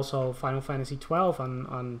PS1, but also Final Fantasy 12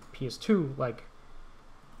 on PS2, like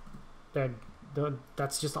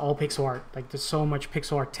that's just all pixel art. Like there's so much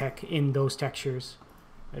pixel art tech in those textures.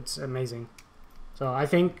 It's amazing. So I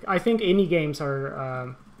think indie games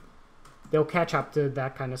are they'll catch up to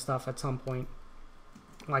that kind of stuff at some point.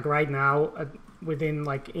 Like right now, within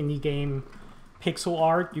like indie game pixel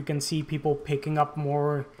art, you can see people picking up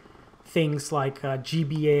more things like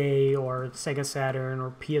GBA or Sega Saturn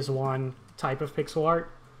or PS1 type of pixel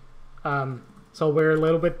art. So we're a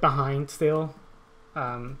little bit behind still,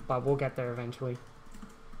 but we'll get there eventually.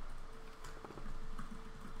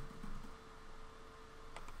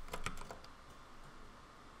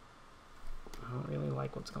 I don't really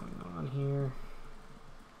like what's going on here.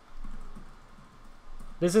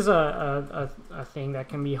 This is a thing that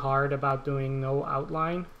can be hard about doing no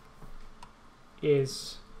outline,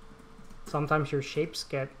 is sometimes your shapes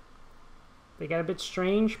get a bit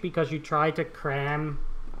strange because you try to cram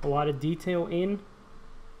a lot of detail in,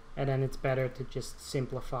 and then it's better to just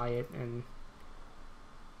simplify it and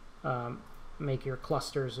make your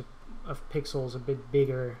clusters of pixels a bit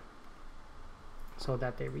bigger so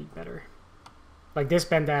that they read better. Like this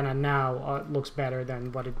bandana now looks better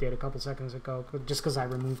than what it did a couple seconds ago, just because I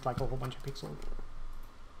removed like a whole bunch of pixels.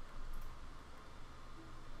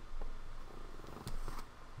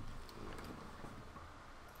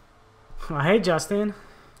 Oh, hey Justin.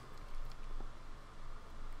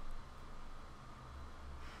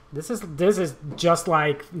 This is just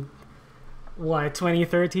like what,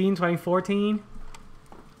 2013, 2014?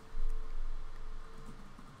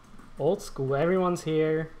 Old school, everyone's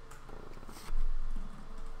here.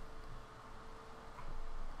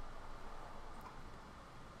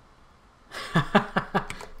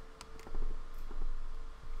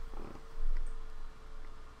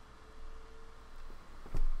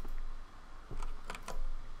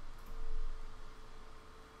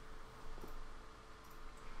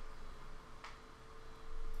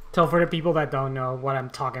 So for the people that don't know what I'm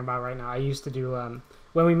talking about right now, I used to do,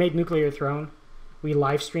 when we made Nuclear Throne, we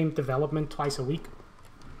live streamed development twice a week.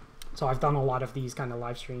 So I've done a lot of these kind of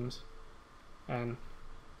live streams. And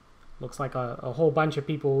looks like a whole bunch of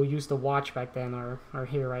people who used to watch back then are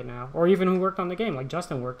here right now. Or even who worked on the game, like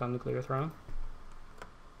Justin worked on Nuclear Throne.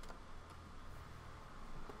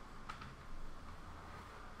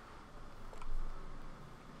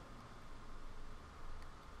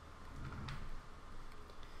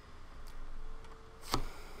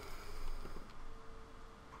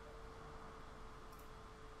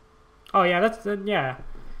 Oh yeah, that's yeah.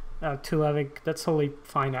 2 that's totally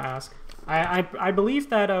fine to ask. I believe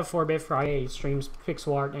that 4-Bit Friday streams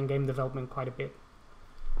pixel art and game development quite a bit.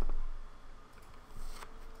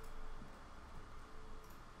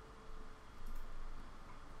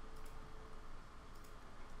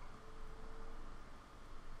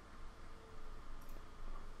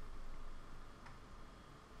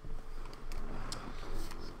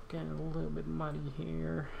 It's getting a little bit muddy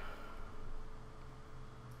here.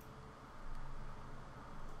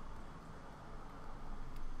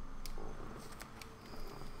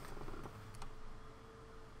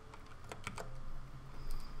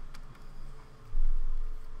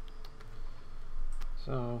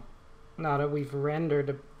 So now that we've rendered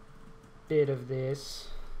a bit of this,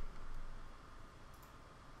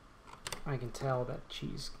 I can tell that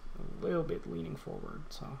she's a little bit leaning forward,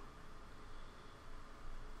 so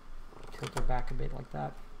tilt her back a bit like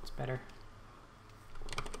that. It's better.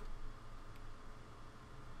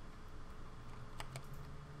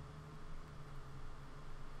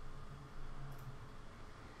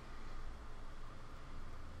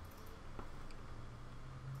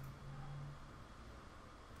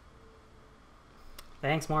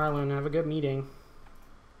 Thanks, Marlon. Have a good meeting.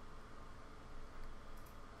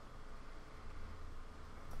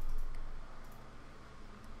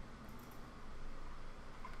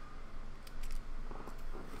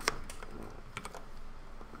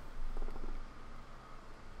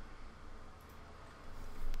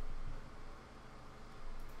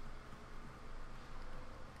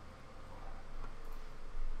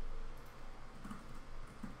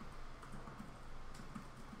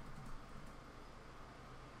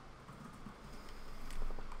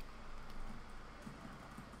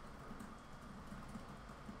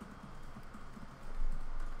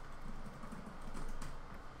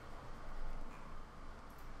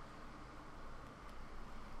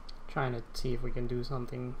 Trying to see if we can do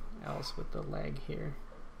something else with the leg here.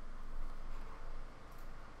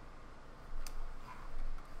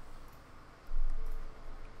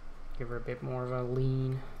 Give her a bit more of a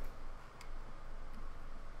lean.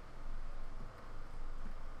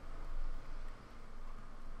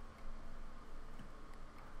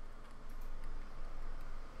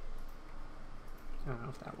 I don't know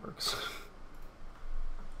if that works.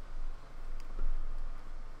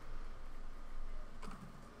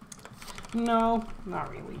 No, not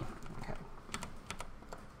really. Okay.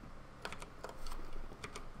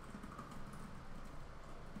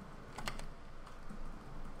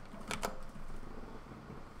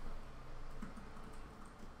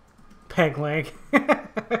 Peg leg.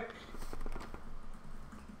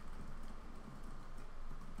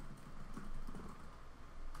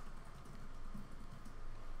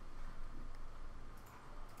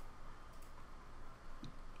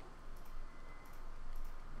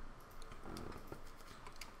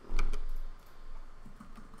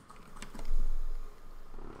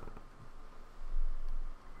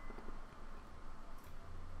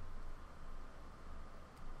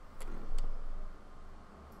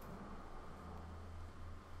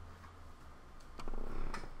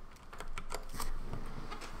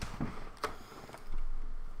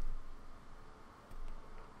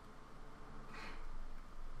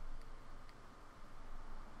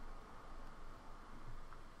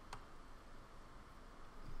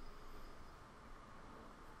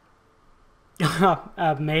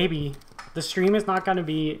 Maybe. The stream is not going to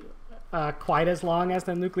be quite as long as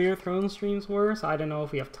the Nuclear Throne streams were, so I don't know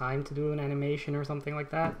if we have time to do an animation or something like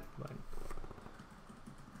that. But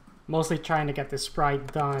mostly trying to get this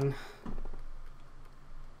sprite done.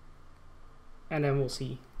 And then we'll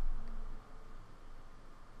see.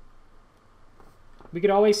 We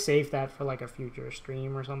could always save that for like a future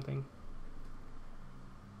stream or something.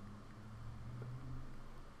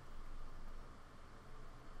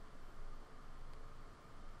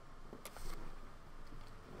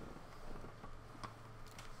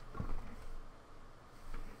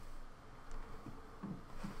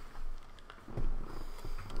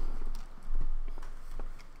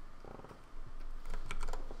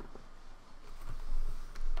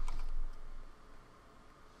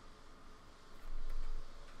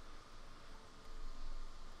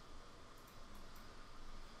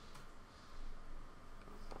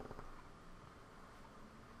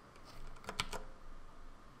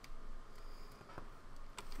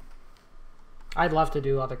 I'd love to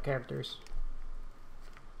do other characters.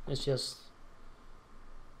 It's just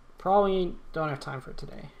probably don't have time for it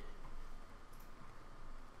today.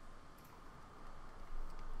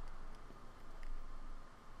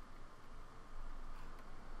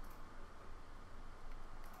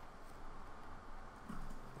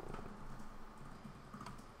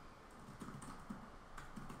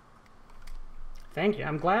 Thank you.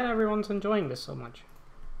 I'm glad everyone's enjoying this so much.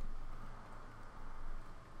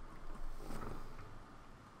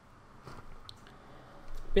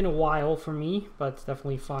 Been a while for me, but it's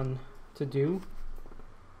definitely fun to do.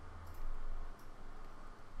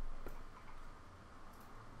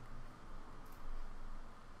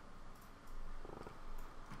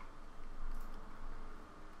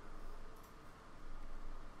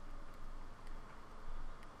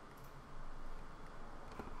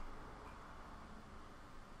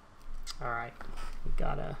 All right, we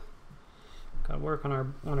gotta work on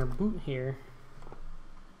our boot here.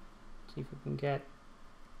 See if we can get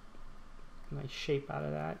a nice shape out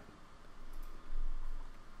of that.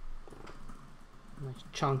 Nice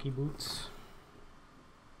chunky boots.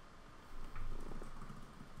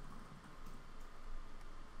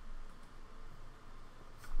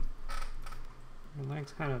 My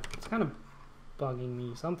leg's it's kind of bugging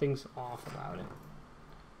me. Something's off about it.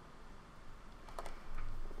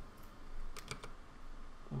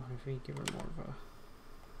 I wonder if we give her more of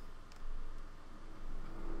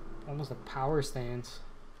a almost a power stance.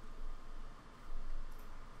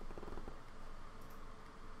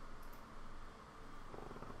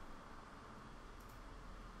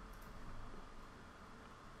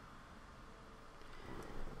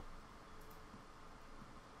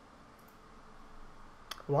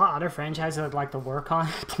 What other franchise I'd like to work on?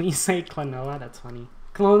 Please say Klonoa. That's funny.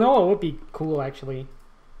 Klonoa would be cool, actually.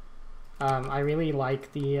 I really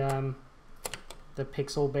like the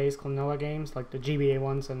pixel-based Klonoa games, like the GBA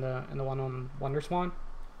ones and the one on WonderSwan.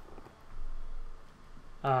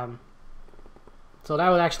 So that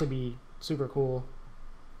would actually be super cool.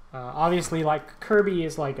 Obviously, like Kirby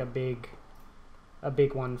is like a big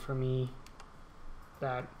one for me.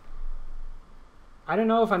 That I don't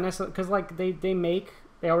know if I necessarily, because like they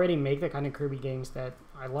already make the kind of Kirby games that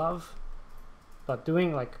I love, but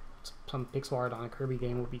doing like some pixel art on a Kirby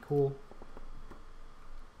game would be cool.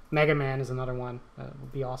 Mega Man is another one that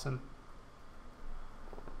would be awesome.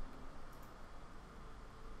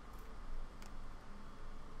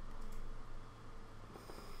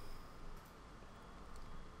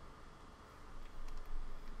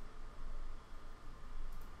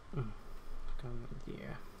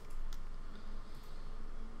 Yeah.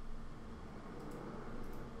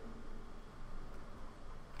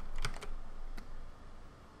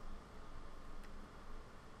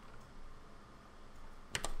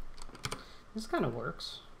 This kind of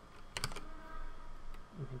works.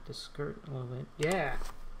 Make the skirt a little bit. Yeah.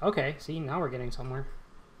 Okay. See, now we're getting somewhere.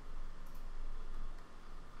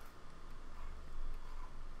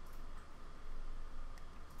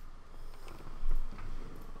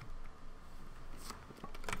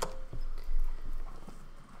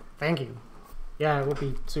 Thank you. Yeah, it would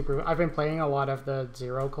be super. I've been playing a lot of the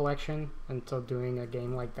Zero collection, and so doing a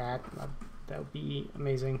game like that would be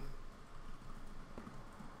amazing.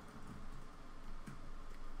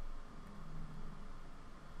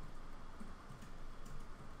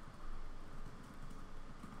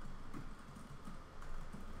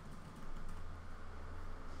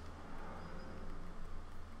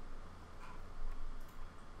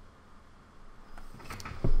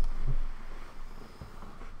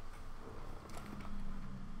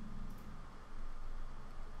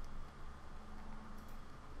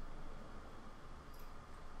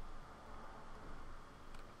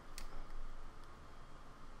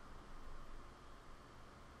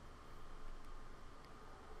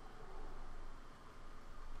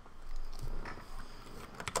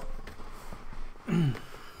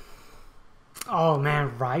 Oh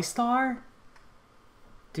man, Rystar?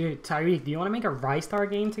 Dude, Tyreek, do you want to make a Rystar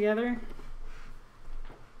game together?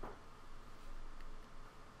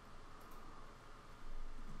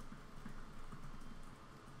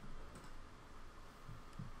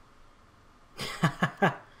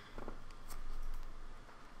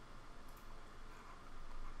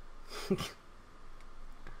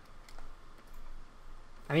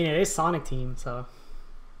 I mean, it is Sonic Team, so...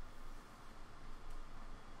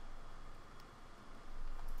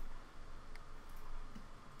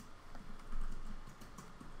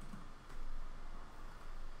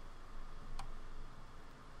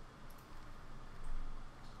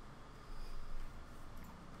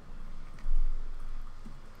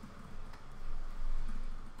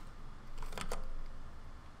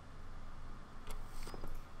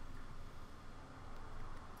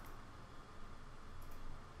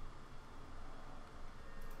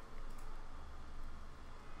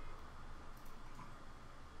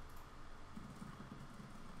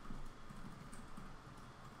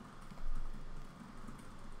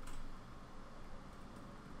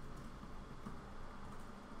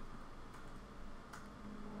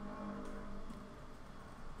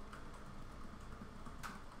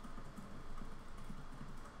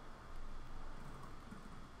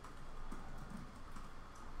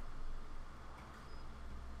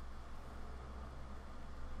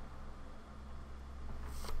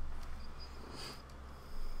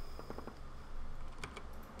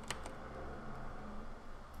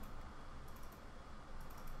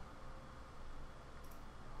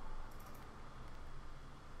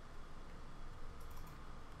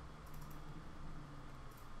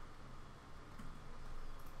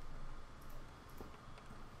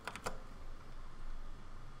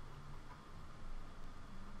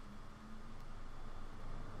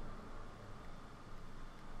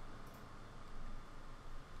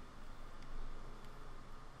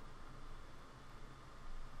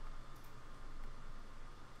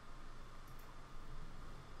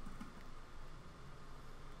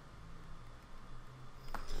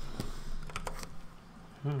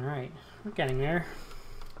 Alright, we're getting there.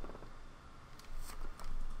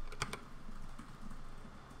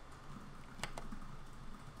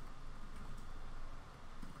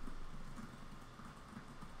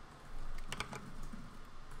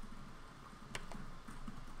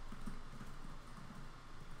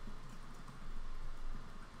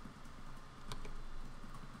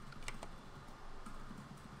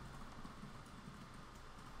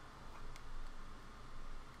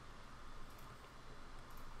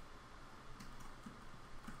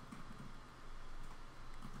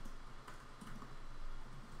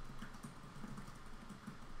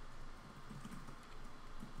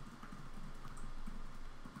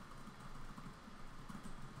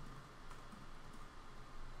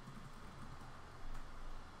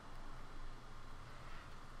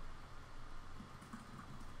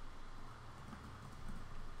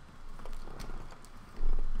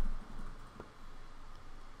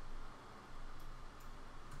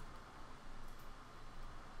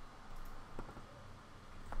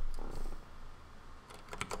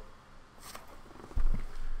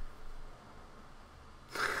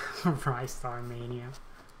 Rystar Mania.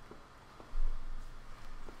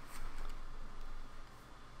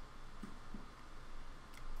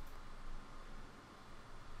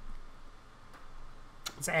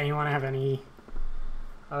 Does anyone have any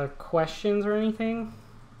other questions or anything?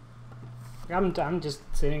 I'm just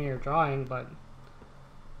sitting here drawing, but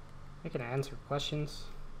I can answer questions.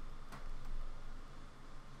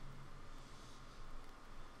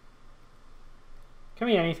 Can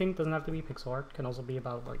be anything, doesn't have to be pixel art, can also be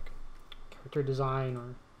about like character design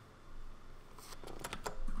or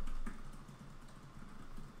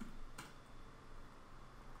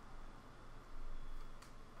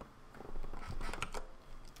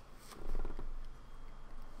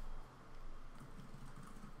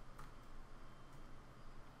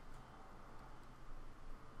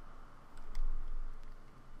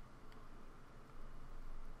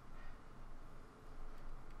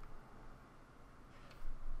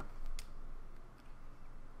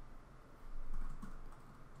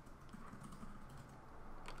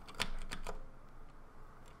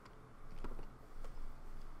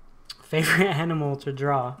favorite animal to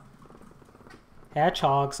draw.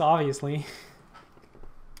 Hedgehogs, obviously.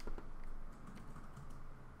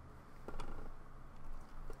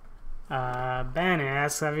 Ben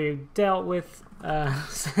asks, have you dealt with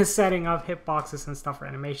setting up hitboxes and stuff for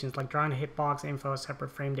animations, like drawing a hitbox info as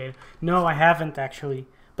separate frame data? No, I haven't actually,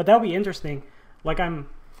 but that'll be interesting. Like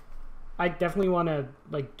I definitely want to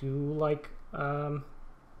like do like a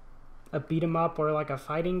beat 'em up or like a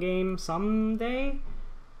fighting game someday.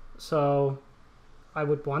 So I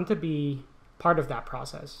would want to be part of that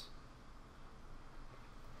process.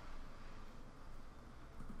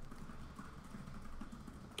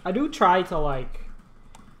 I do try to like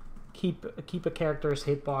keep a character's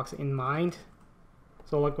hitbox in mind.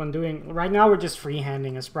 So like when doing, right now we're just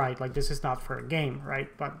freehanding a sprite, like this is not for a game,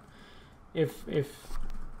 right? But if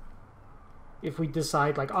we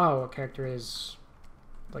decide like, oh, a character is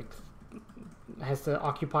like has to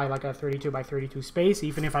occupy like a 32 by 32 space,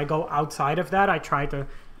 even if I go outside of that, I try to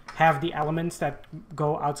have the elements that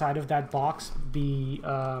go outside of that box be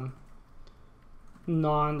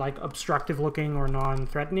non like obstructive looking or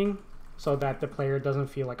non-threatening, so that the player doesn't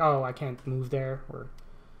feel like, oh, I can't move there, or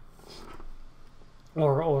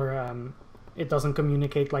it doesn't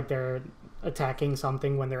communicate like they're attacking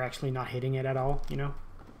something when they're actually not hitting it at all, you know.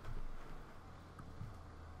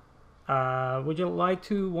 Would you like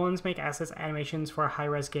to once make assets animations for a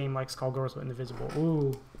high-res game like Skullgirls with Indivisible?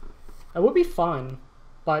 Ooh, that would be fun,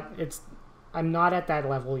 but I'm not at that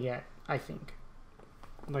level yet, I think.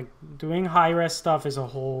 Like, doing high-res stuff is a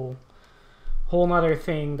whole nother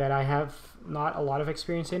thing that I have not a lot of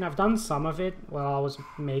experience in. I've done some of it while I was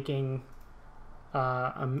making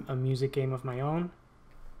a music game of my own,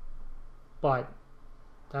 but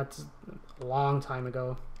that's a long time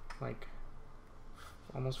ago, like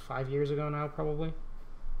almost 5 years ago now, probably.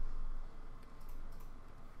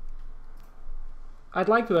 I'd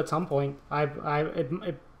like to at some point.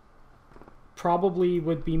 It probably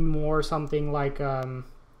would be more something like a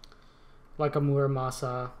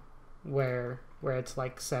Muramasa, where it's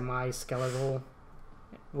like semi-skeletal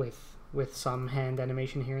with some hand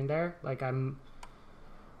animation here and there. Like I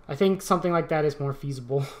think something like that is more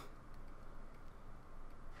feasible.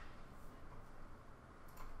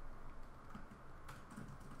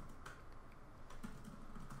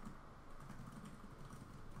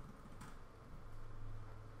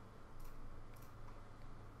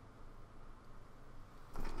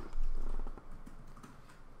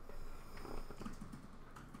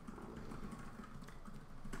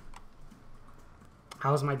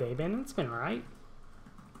 How's my day been? It's been alright.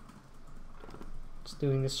 Just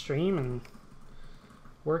doing this stream and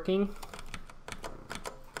working.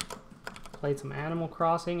 Played some Animal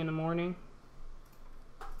Crossing in the morning.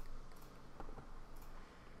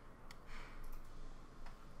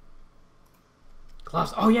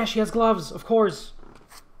 Gloves. Oh yeah, she has gloves, of course.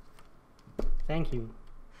 Thank you.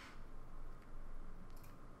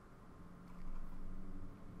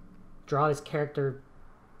 Draw this character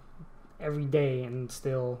every day and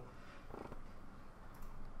still...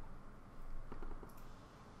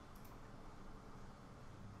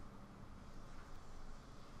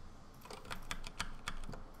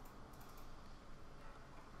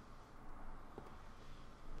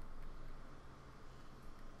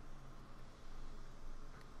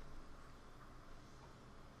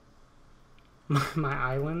 My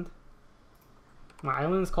island? My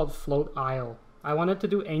island is called Float Isle. I wanted to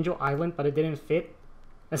do Angel Island, but it didn't fit.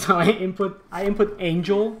 And so I input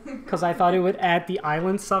Angel because I thought it would add the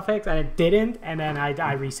island suffix, and it didn't, and then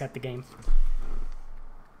I reset the game.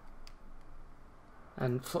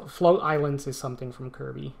 And Float Islands is something from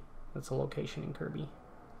Kirby. That's a location in Kirby.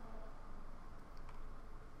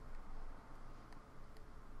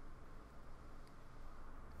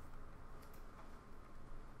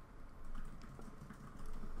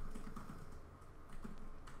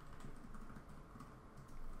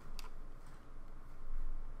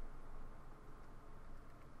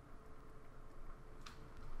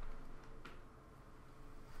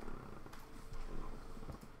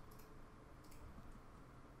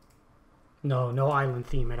 No island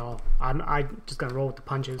theme at all. I'm just gonna roll with the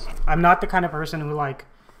punches. I'm not the kind of person who like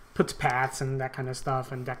puts paths and that kind of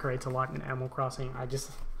stuff and decorates a lot in Animal Crossing. I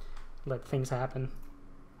just let things happen.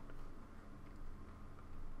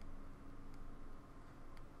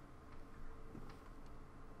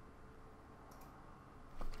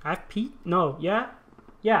 I have yeah,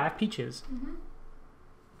 I have peaches.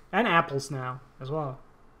 And apples now as well.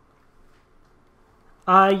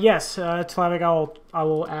 Yes, Slavic, I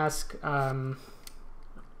will ask Leanne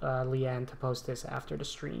to post this after the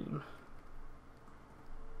stream.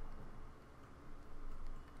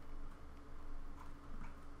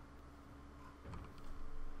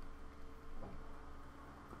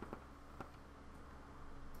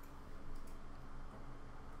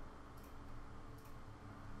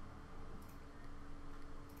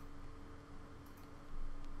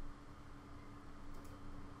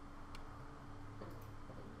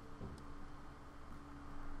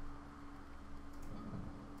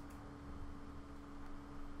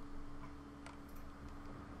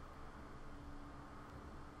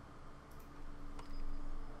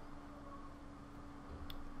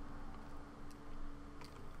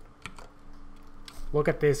 Look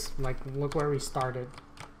at this, like, look where we started.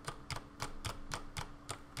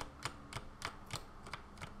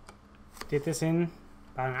 Did this in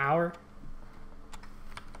about an hour.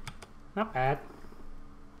 Not bad.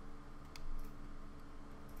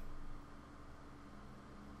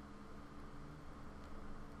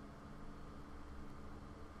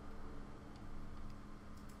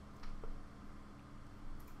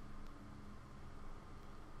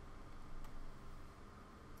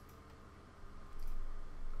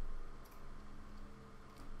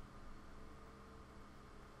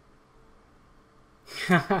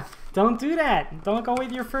 Don't do that. Don't go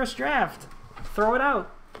with your first draft. Throw it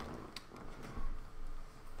out.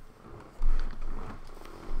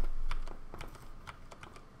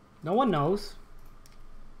 No one knows.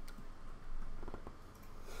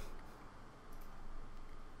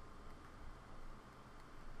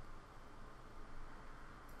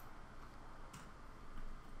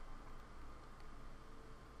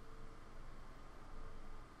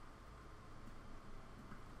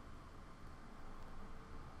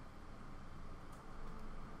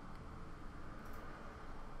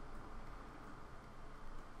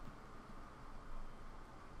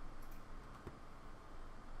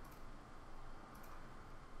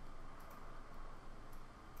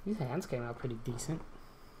 These hands came out pretty decent.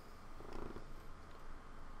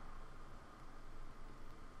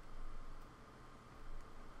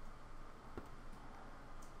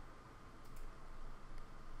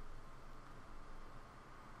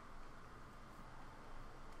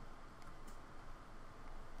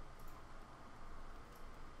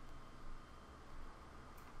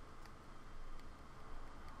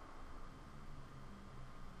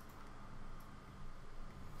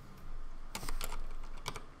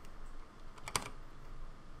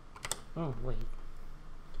 Oh, wait.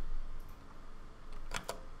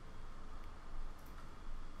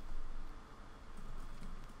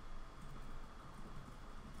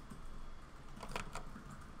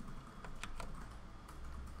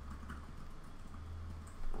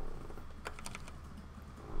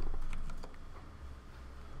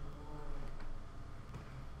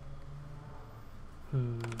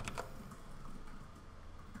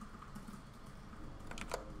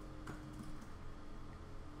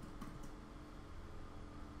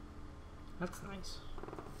 That's nice.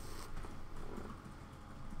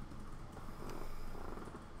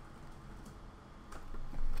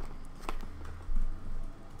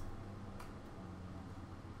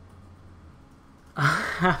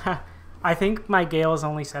 I think my Gale is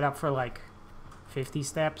only set up for like 50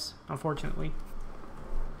 steps, unfortunately.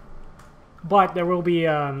 But there will be,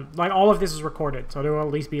 like, all of this is recorded, so there will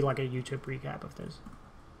at least be like a YouTube recap of this.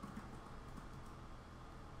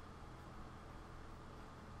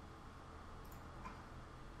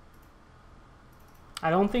 I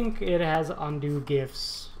don't think it has undo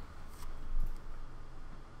GIFs,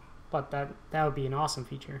 but that would be an awesome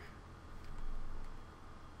feature.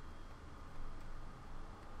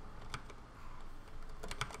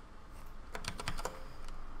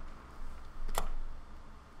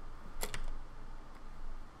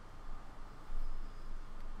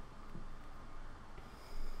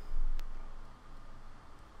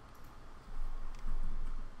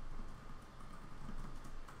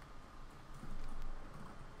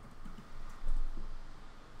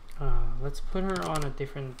 Let's put her on a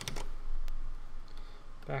different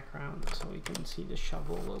background so we can see the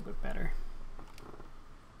shovel a little bit better.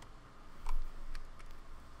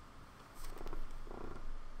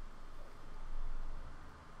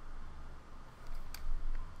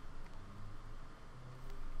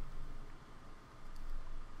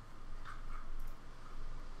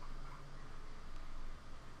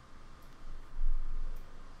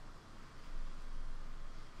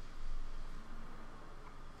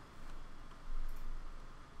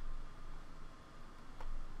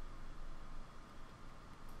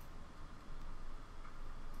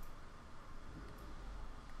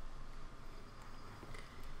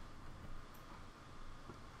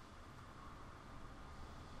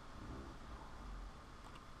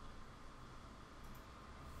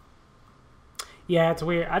 Yeah, it's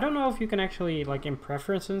weird. I don't know if you can actually, like, in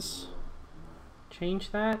preferences,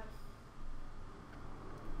 change that.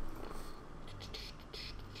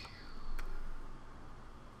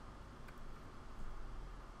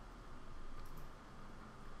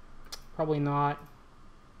 Probably not.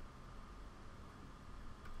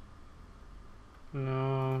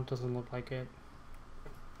 No, doesn't look like it.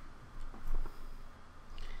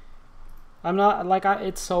 I'm not, like,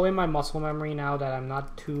 it's so in my muscle memory now that I'm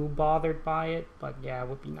not too bothered by it, but yeah, it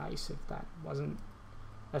would be nice if that wasn't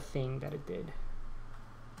a thing that it did.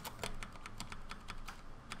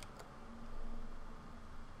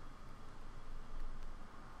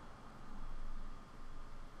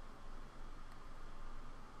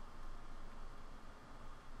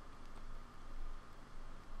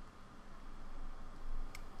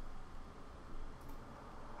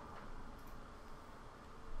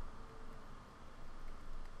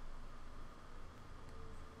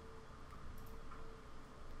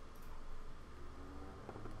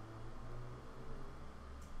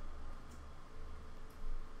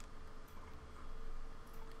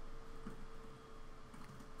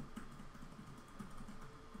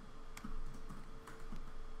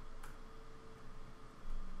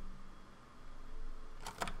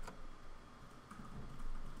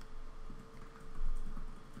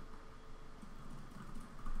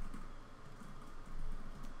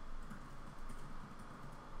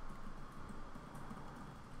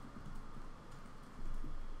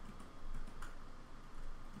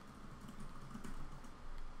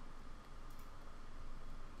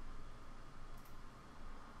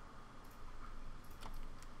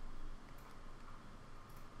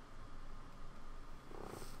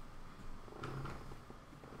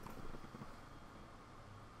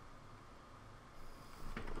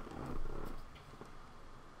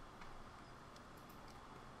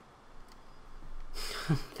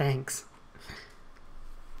 Thanks.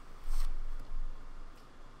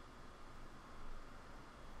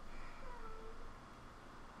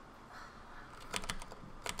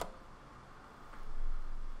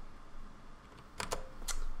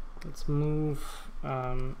 Let's move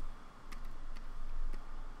our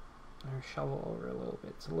shovel over a little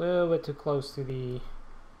bit. It's a little bit too close to the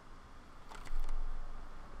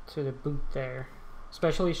boot there,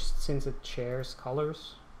 especially since it shares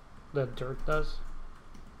colors. The dirt does.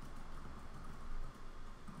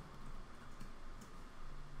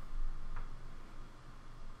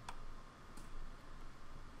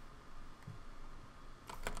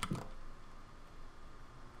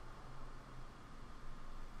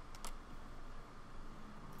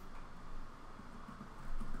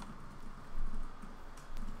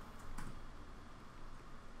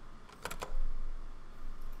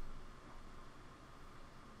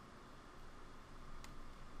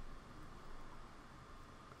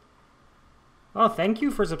 Oh, thank you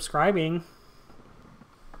for subscribing,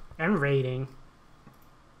 And rating.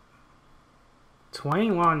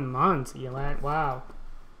 21 months, Elan. Wow.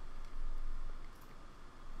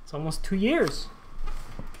 It's almost 2 years.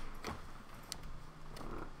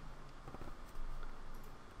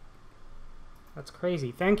 That's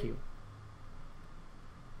crazy. Thank you.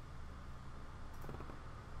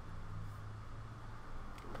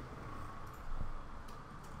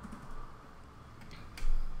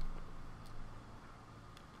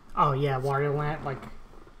 Oh yeah, Wario Land. Like,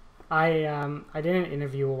 I did an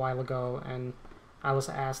interview a while ago, and I was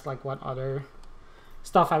asked like what other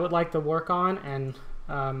stuff I would like to work on, and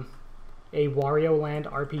a Wario Land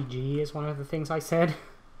RPG is one of the things I said.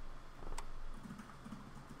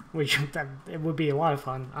 Which it would be a lot of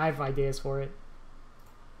fun. I have ideas for it.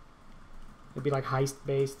 It'd be like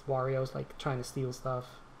heist-based Wario's like trying to steal stuff.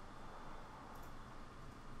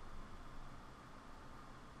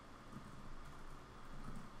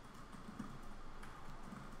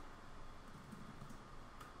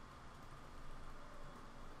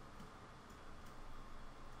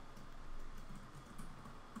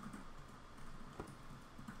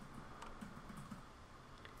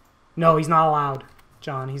 No, he's not allowed,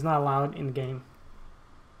 John. He's not allowed in the game.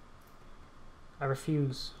 I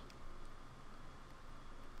refuse.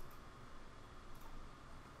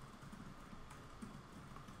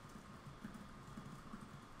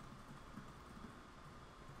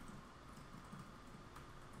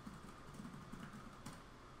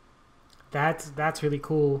 That's really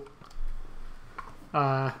cool.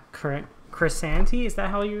 Chrysanti, is that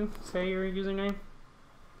how you say your username?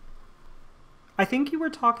 I think you were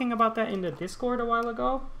talking about that in the Discord a while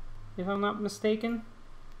ago, if I'm not mistaken.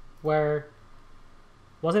 Where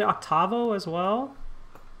was it Octavo as well?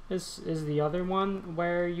 Is the other one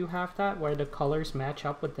where you have that, where the colors match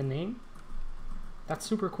up with the name? That's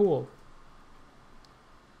super cool.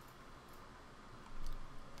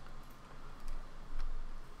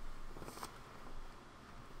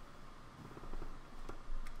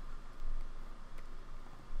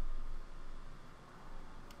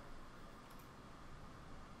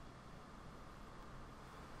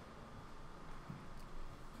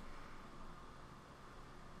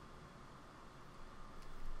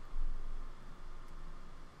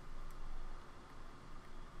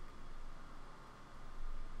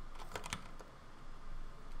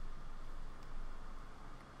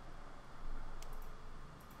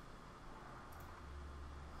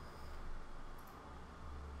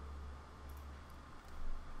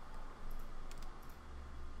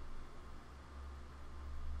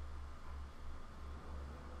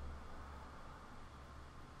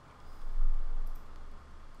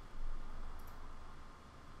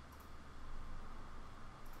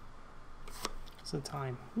 The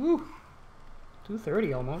time. Woo!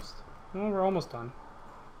 2:30 almost. Well, we're almost done.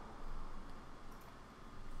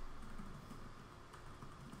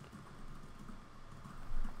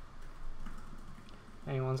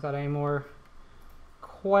 Anyone's got any more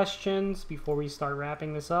questions before we start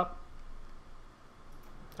wrapping this up?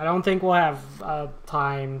 I don't think we'll have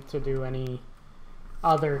time to do any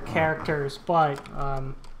other characters, but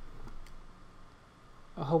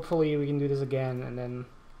hopefully we can do this again, and then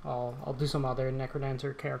I'll do some other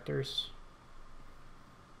Necrodancer characters.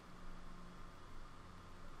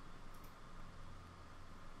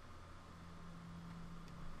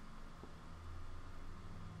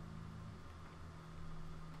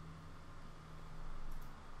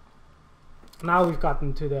 Now we've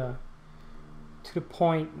gotten to the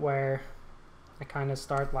point where I kind of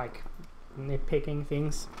start like nitpicking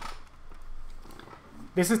things.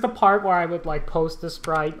 This is the part where I would like post the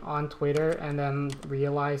sprite on Twitter and then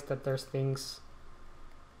realize that there's things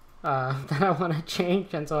that I want to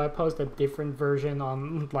change, and so I post a different version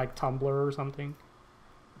on like Tumblr or something.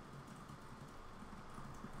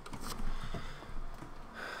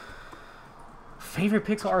 Favorite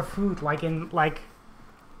pixel art food, like in like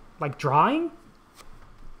drawing?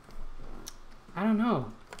 I don't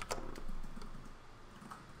know.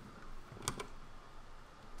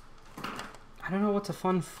 I don't know what's a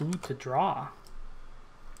fun food to draw.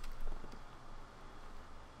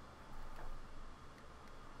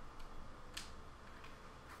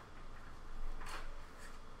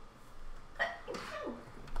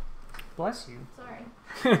 Bless you.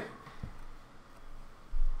 Sorry.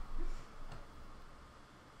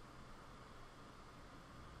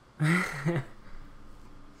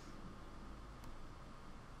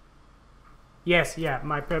 Yes, yeah,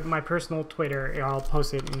 my personal Twitter, I'll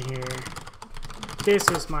post it in here. This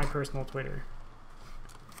is my personal Twitter.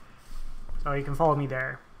 So you can follow me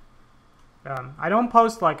there. I don't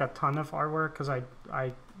post like a ton of artwork because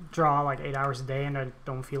I draw like 8 hours a day and I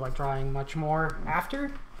don't feel like drawing much more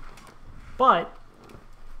after. but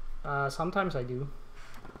sometimes I do.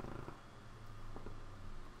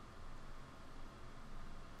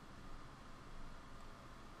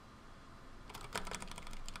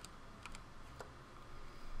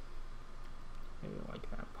 Maybe like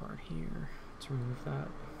that part here. Let's remove that.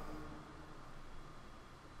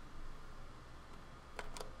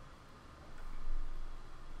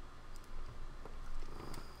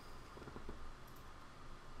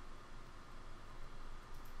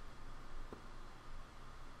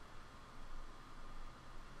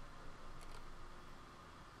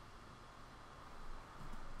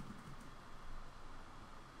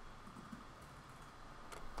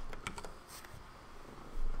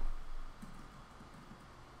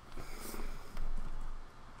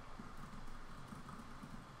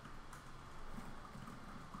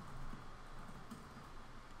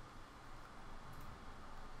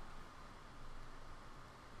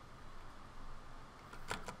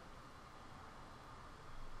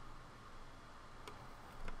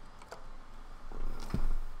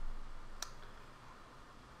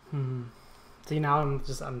 See, now I'm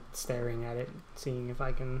staring at it, seeing if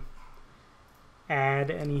I can add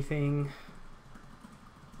anything.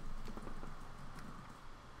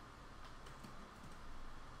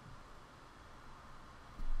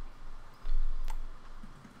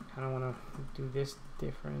 Kind of want to do this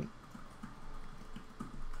different.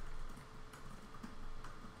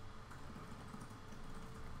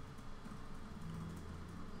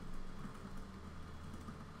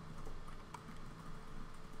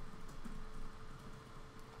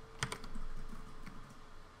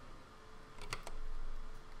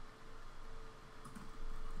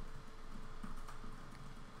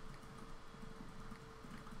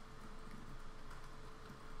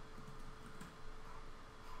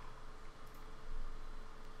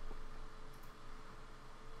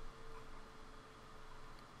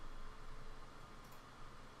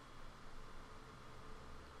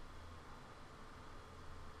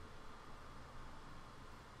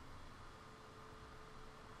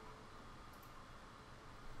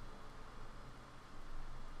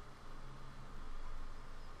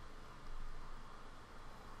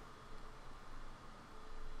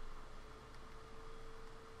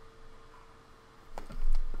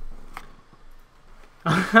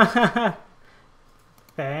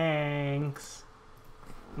 Thanks.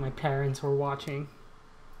 My parents were watching.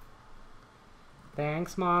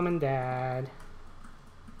 Thanks, Mom and Dad.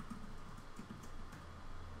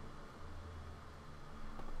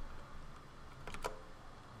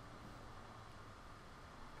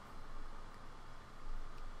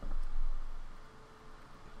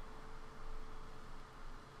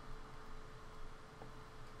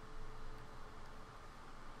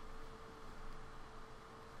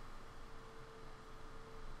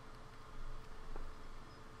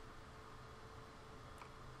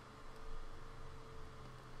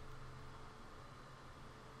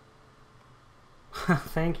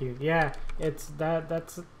 Thank you. Yeah,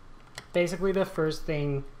 that's basically the first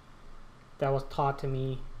thing that was taught to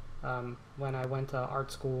me when I went to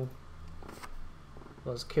art school,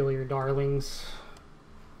 was kill your darlings.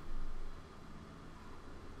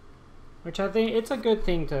 Which I think it's a good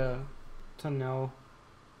thing to know.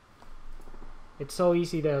 It's so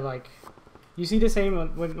easy to, like, you see the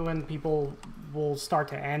same when people will start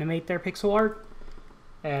to animate their pixel art,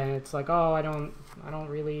 and it's like, oh, I don't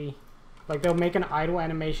really, like, they'll make an idle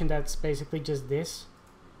animation that's basically just this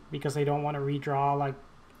because they don't want to redraw like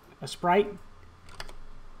a sprite.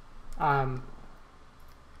 But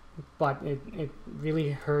it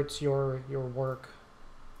really hurts your work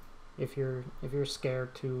if you're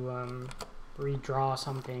scared to redraw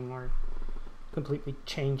something or completely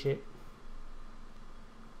change it.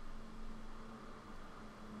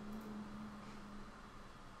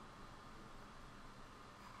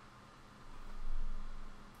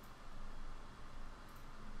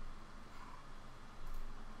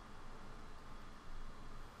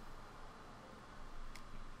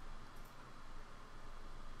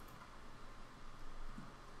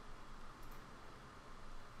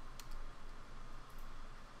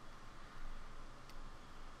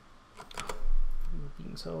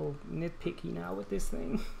 So nitpicky now with this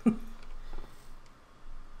thing.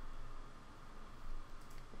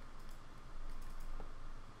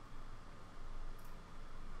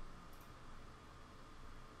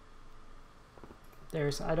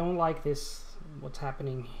 I don't like this, what's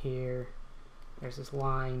happening here. There's this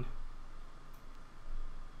line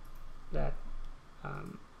that,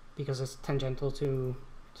 because it's tangential to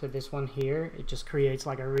this one here, it just creates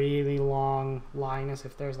like a really long line as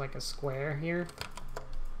if there's like a square here.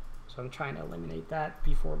 So I'm trying to eliminate that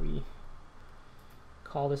before we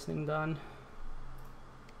call this thing done.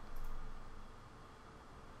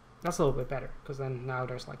 That's a little bit better, because then now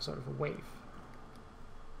there's like sort of a wave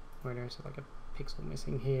where there's like a pixel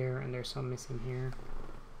missing here and there's some missing here.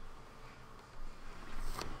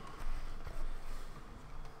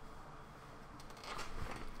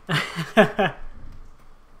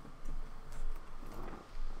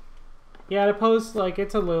 Yeah, the pose, like,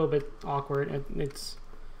 it's a little bit awkward. It's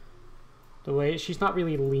the way she's not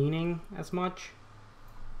really leaning as much.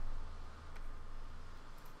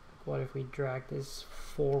 What if we drag this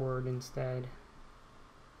forward instead?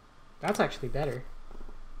 That's actually better.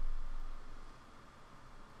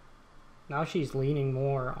 Now she's leaning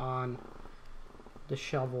more on the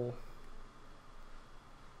shovel.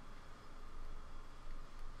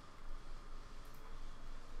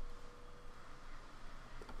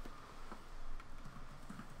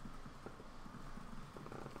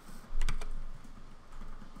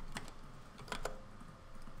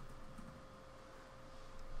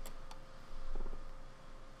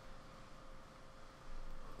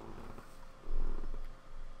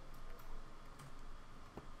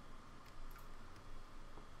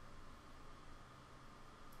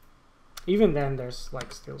 Even then, there's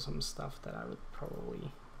like still some stuff that I would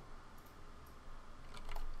probably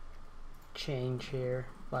change here,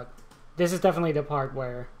 but this is definitely the part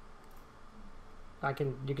where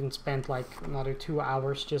you can spend like another 2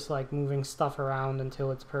 hours just like moving stuff around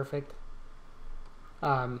until it's perfect.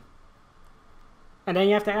 And then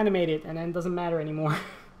you have to animate it, and then it doesn't matter anymore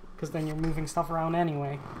because then you're moving stuff around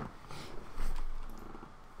anyway.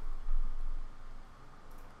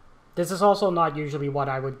 This is also not usually what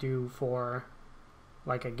I would do for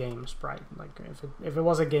like a game sprite. Like if it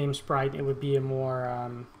was a game sprite, it would be a more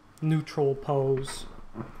neutral pose.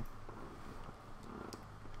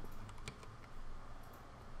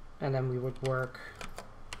 And then we would work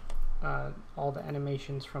all the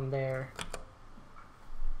animations from there.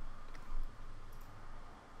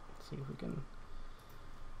 Let's see if we can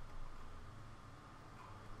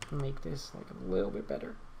make this like a little bit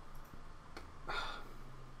better.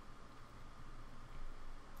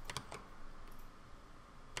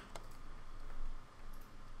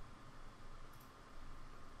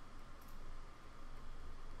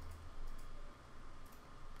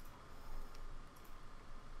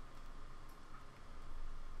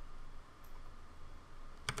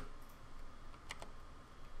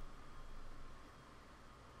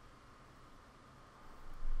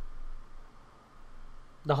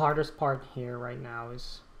 The hardest part here right now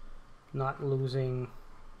is not losing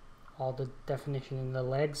all the definition in the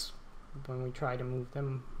legs when we try to move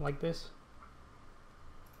them like this.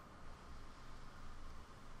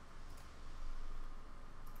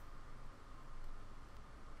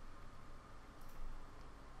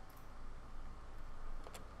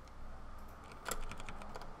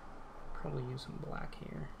 Probably use some black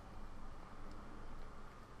here.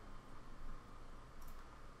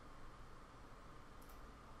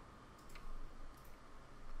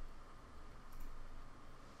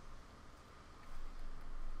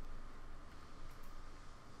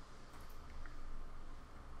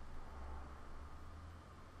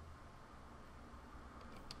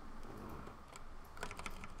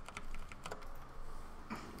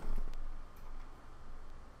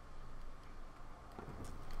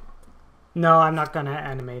 No, I'm not gonna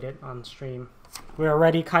animate it on stream. We're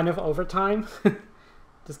already kind of over time, just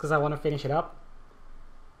because I want to finish it up.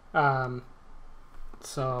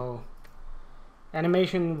 So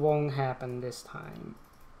animation won't happen this time.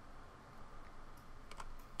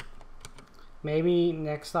 Maybe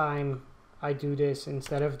next time I do this,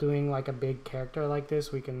 instead of doing like a big character like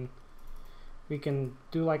this, we can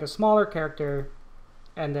do like a smaller character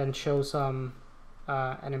and then show some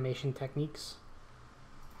animation techniques.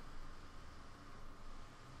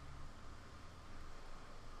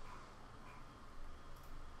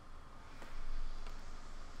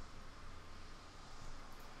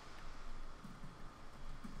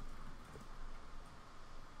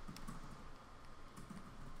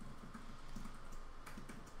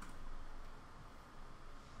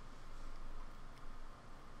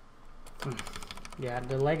 Yeah,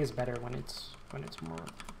 the leg is better when it's more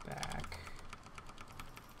back.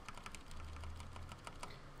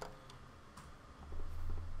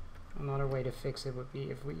 Another way to fix it would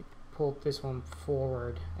be if we pulled this one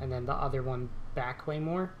forward and then the other one back way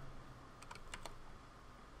more.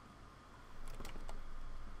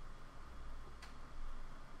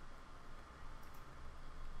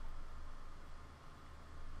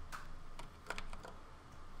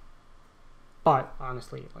 But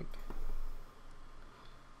honestly, like,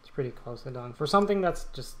 it's pretty close to done. For something that's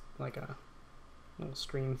just like a little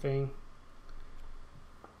stream thing,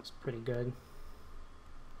 It's pretty good.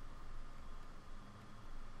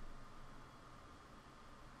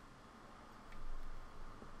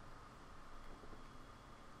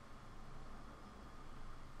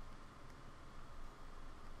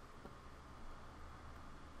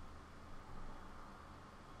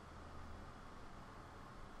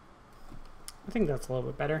 I think that's a little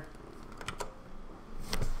bit better.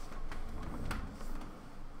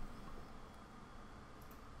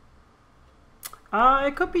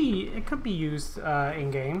 It could be used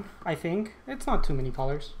in game. I think it's not too many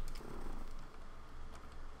colors.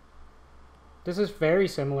 This is very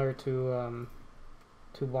similar to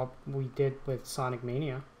what we did with Sonic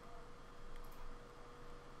Mania.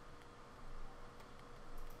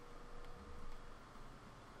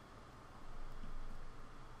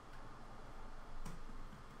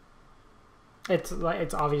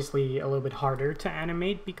 It's obviously a little bit harder to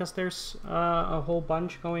animate because there's a whole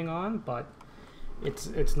bunch going on, but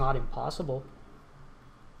it's not impossible.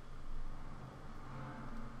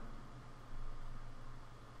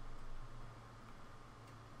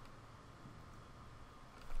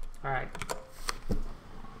 All right.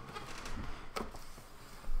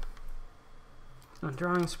 Now,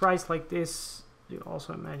 drawing sprites like this, you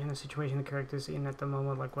also imagine a situation the character's in at the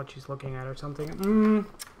moment, like what she's looking at or something.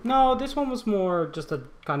 No, this one was more just a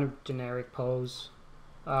kind of generic pose.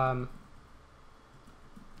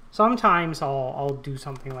 Sometimes I'll do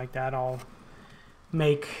something like that. I'll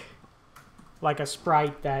make like a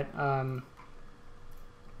sprite that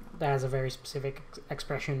that has a very specific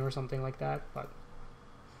expression or something like that, but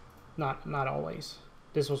not always.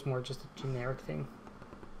 This was more just a generic thing.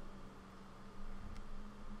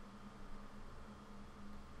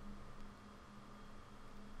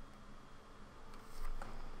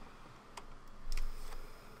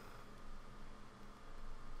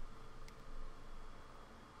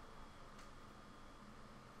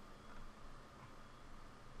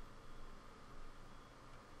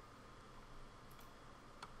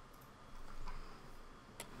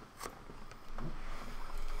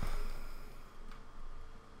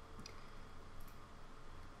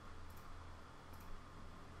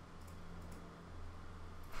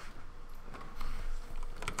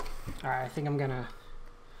 Alright, I think I'm gonna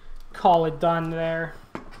call it done there.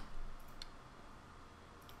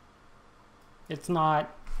 It's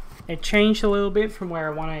not... It changed a little bit from where I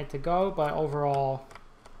wanted it to go, but overall,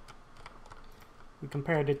 we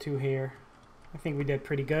compared the two here. I think we did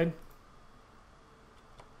pretty good.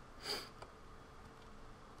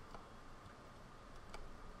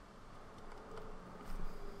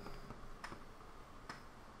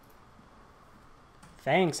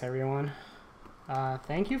 Thanks, everyone.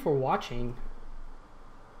 Thank you for watching,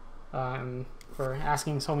 for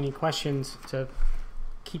asking so many questions to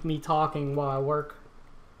keep me talking while I work.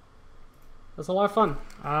 It was a lot of fun.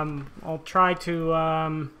 I'll try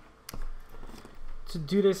to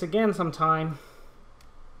do this again sometime.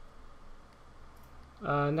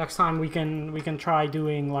 Next time we can try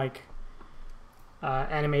doing like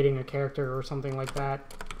animating a character or something like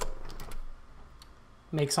that.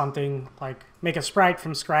 Make something like make a sprite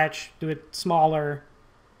from scratch, do it smaller,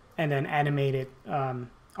 and then animate it on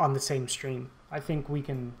the same stream. I think we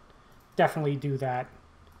can definitely do that,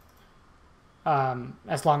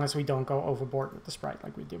 as long as we don't go overboard with the sprite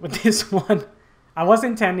like we did with this one. I was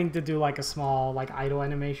intending to do like a small like idle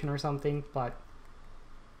animation or something, but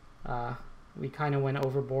we kind of went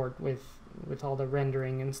overboard with all the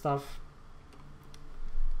rendering and stuff.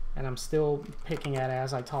 And I'm still picking at it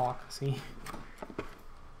as I talk, see?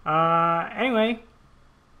 Anyway,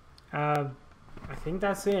 I think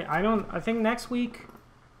that's it. I think next week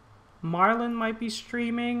Marlon might be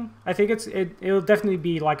streaming. I think it'll definitely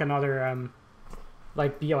be like another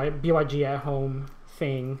like BYG at home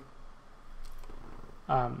thing.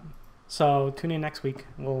 So tune in next week.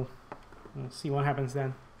 We'll see what happens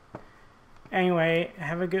then. Anyway,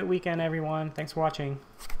 have a good weekend, everyone. Thanks for watching.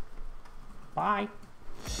 Bye.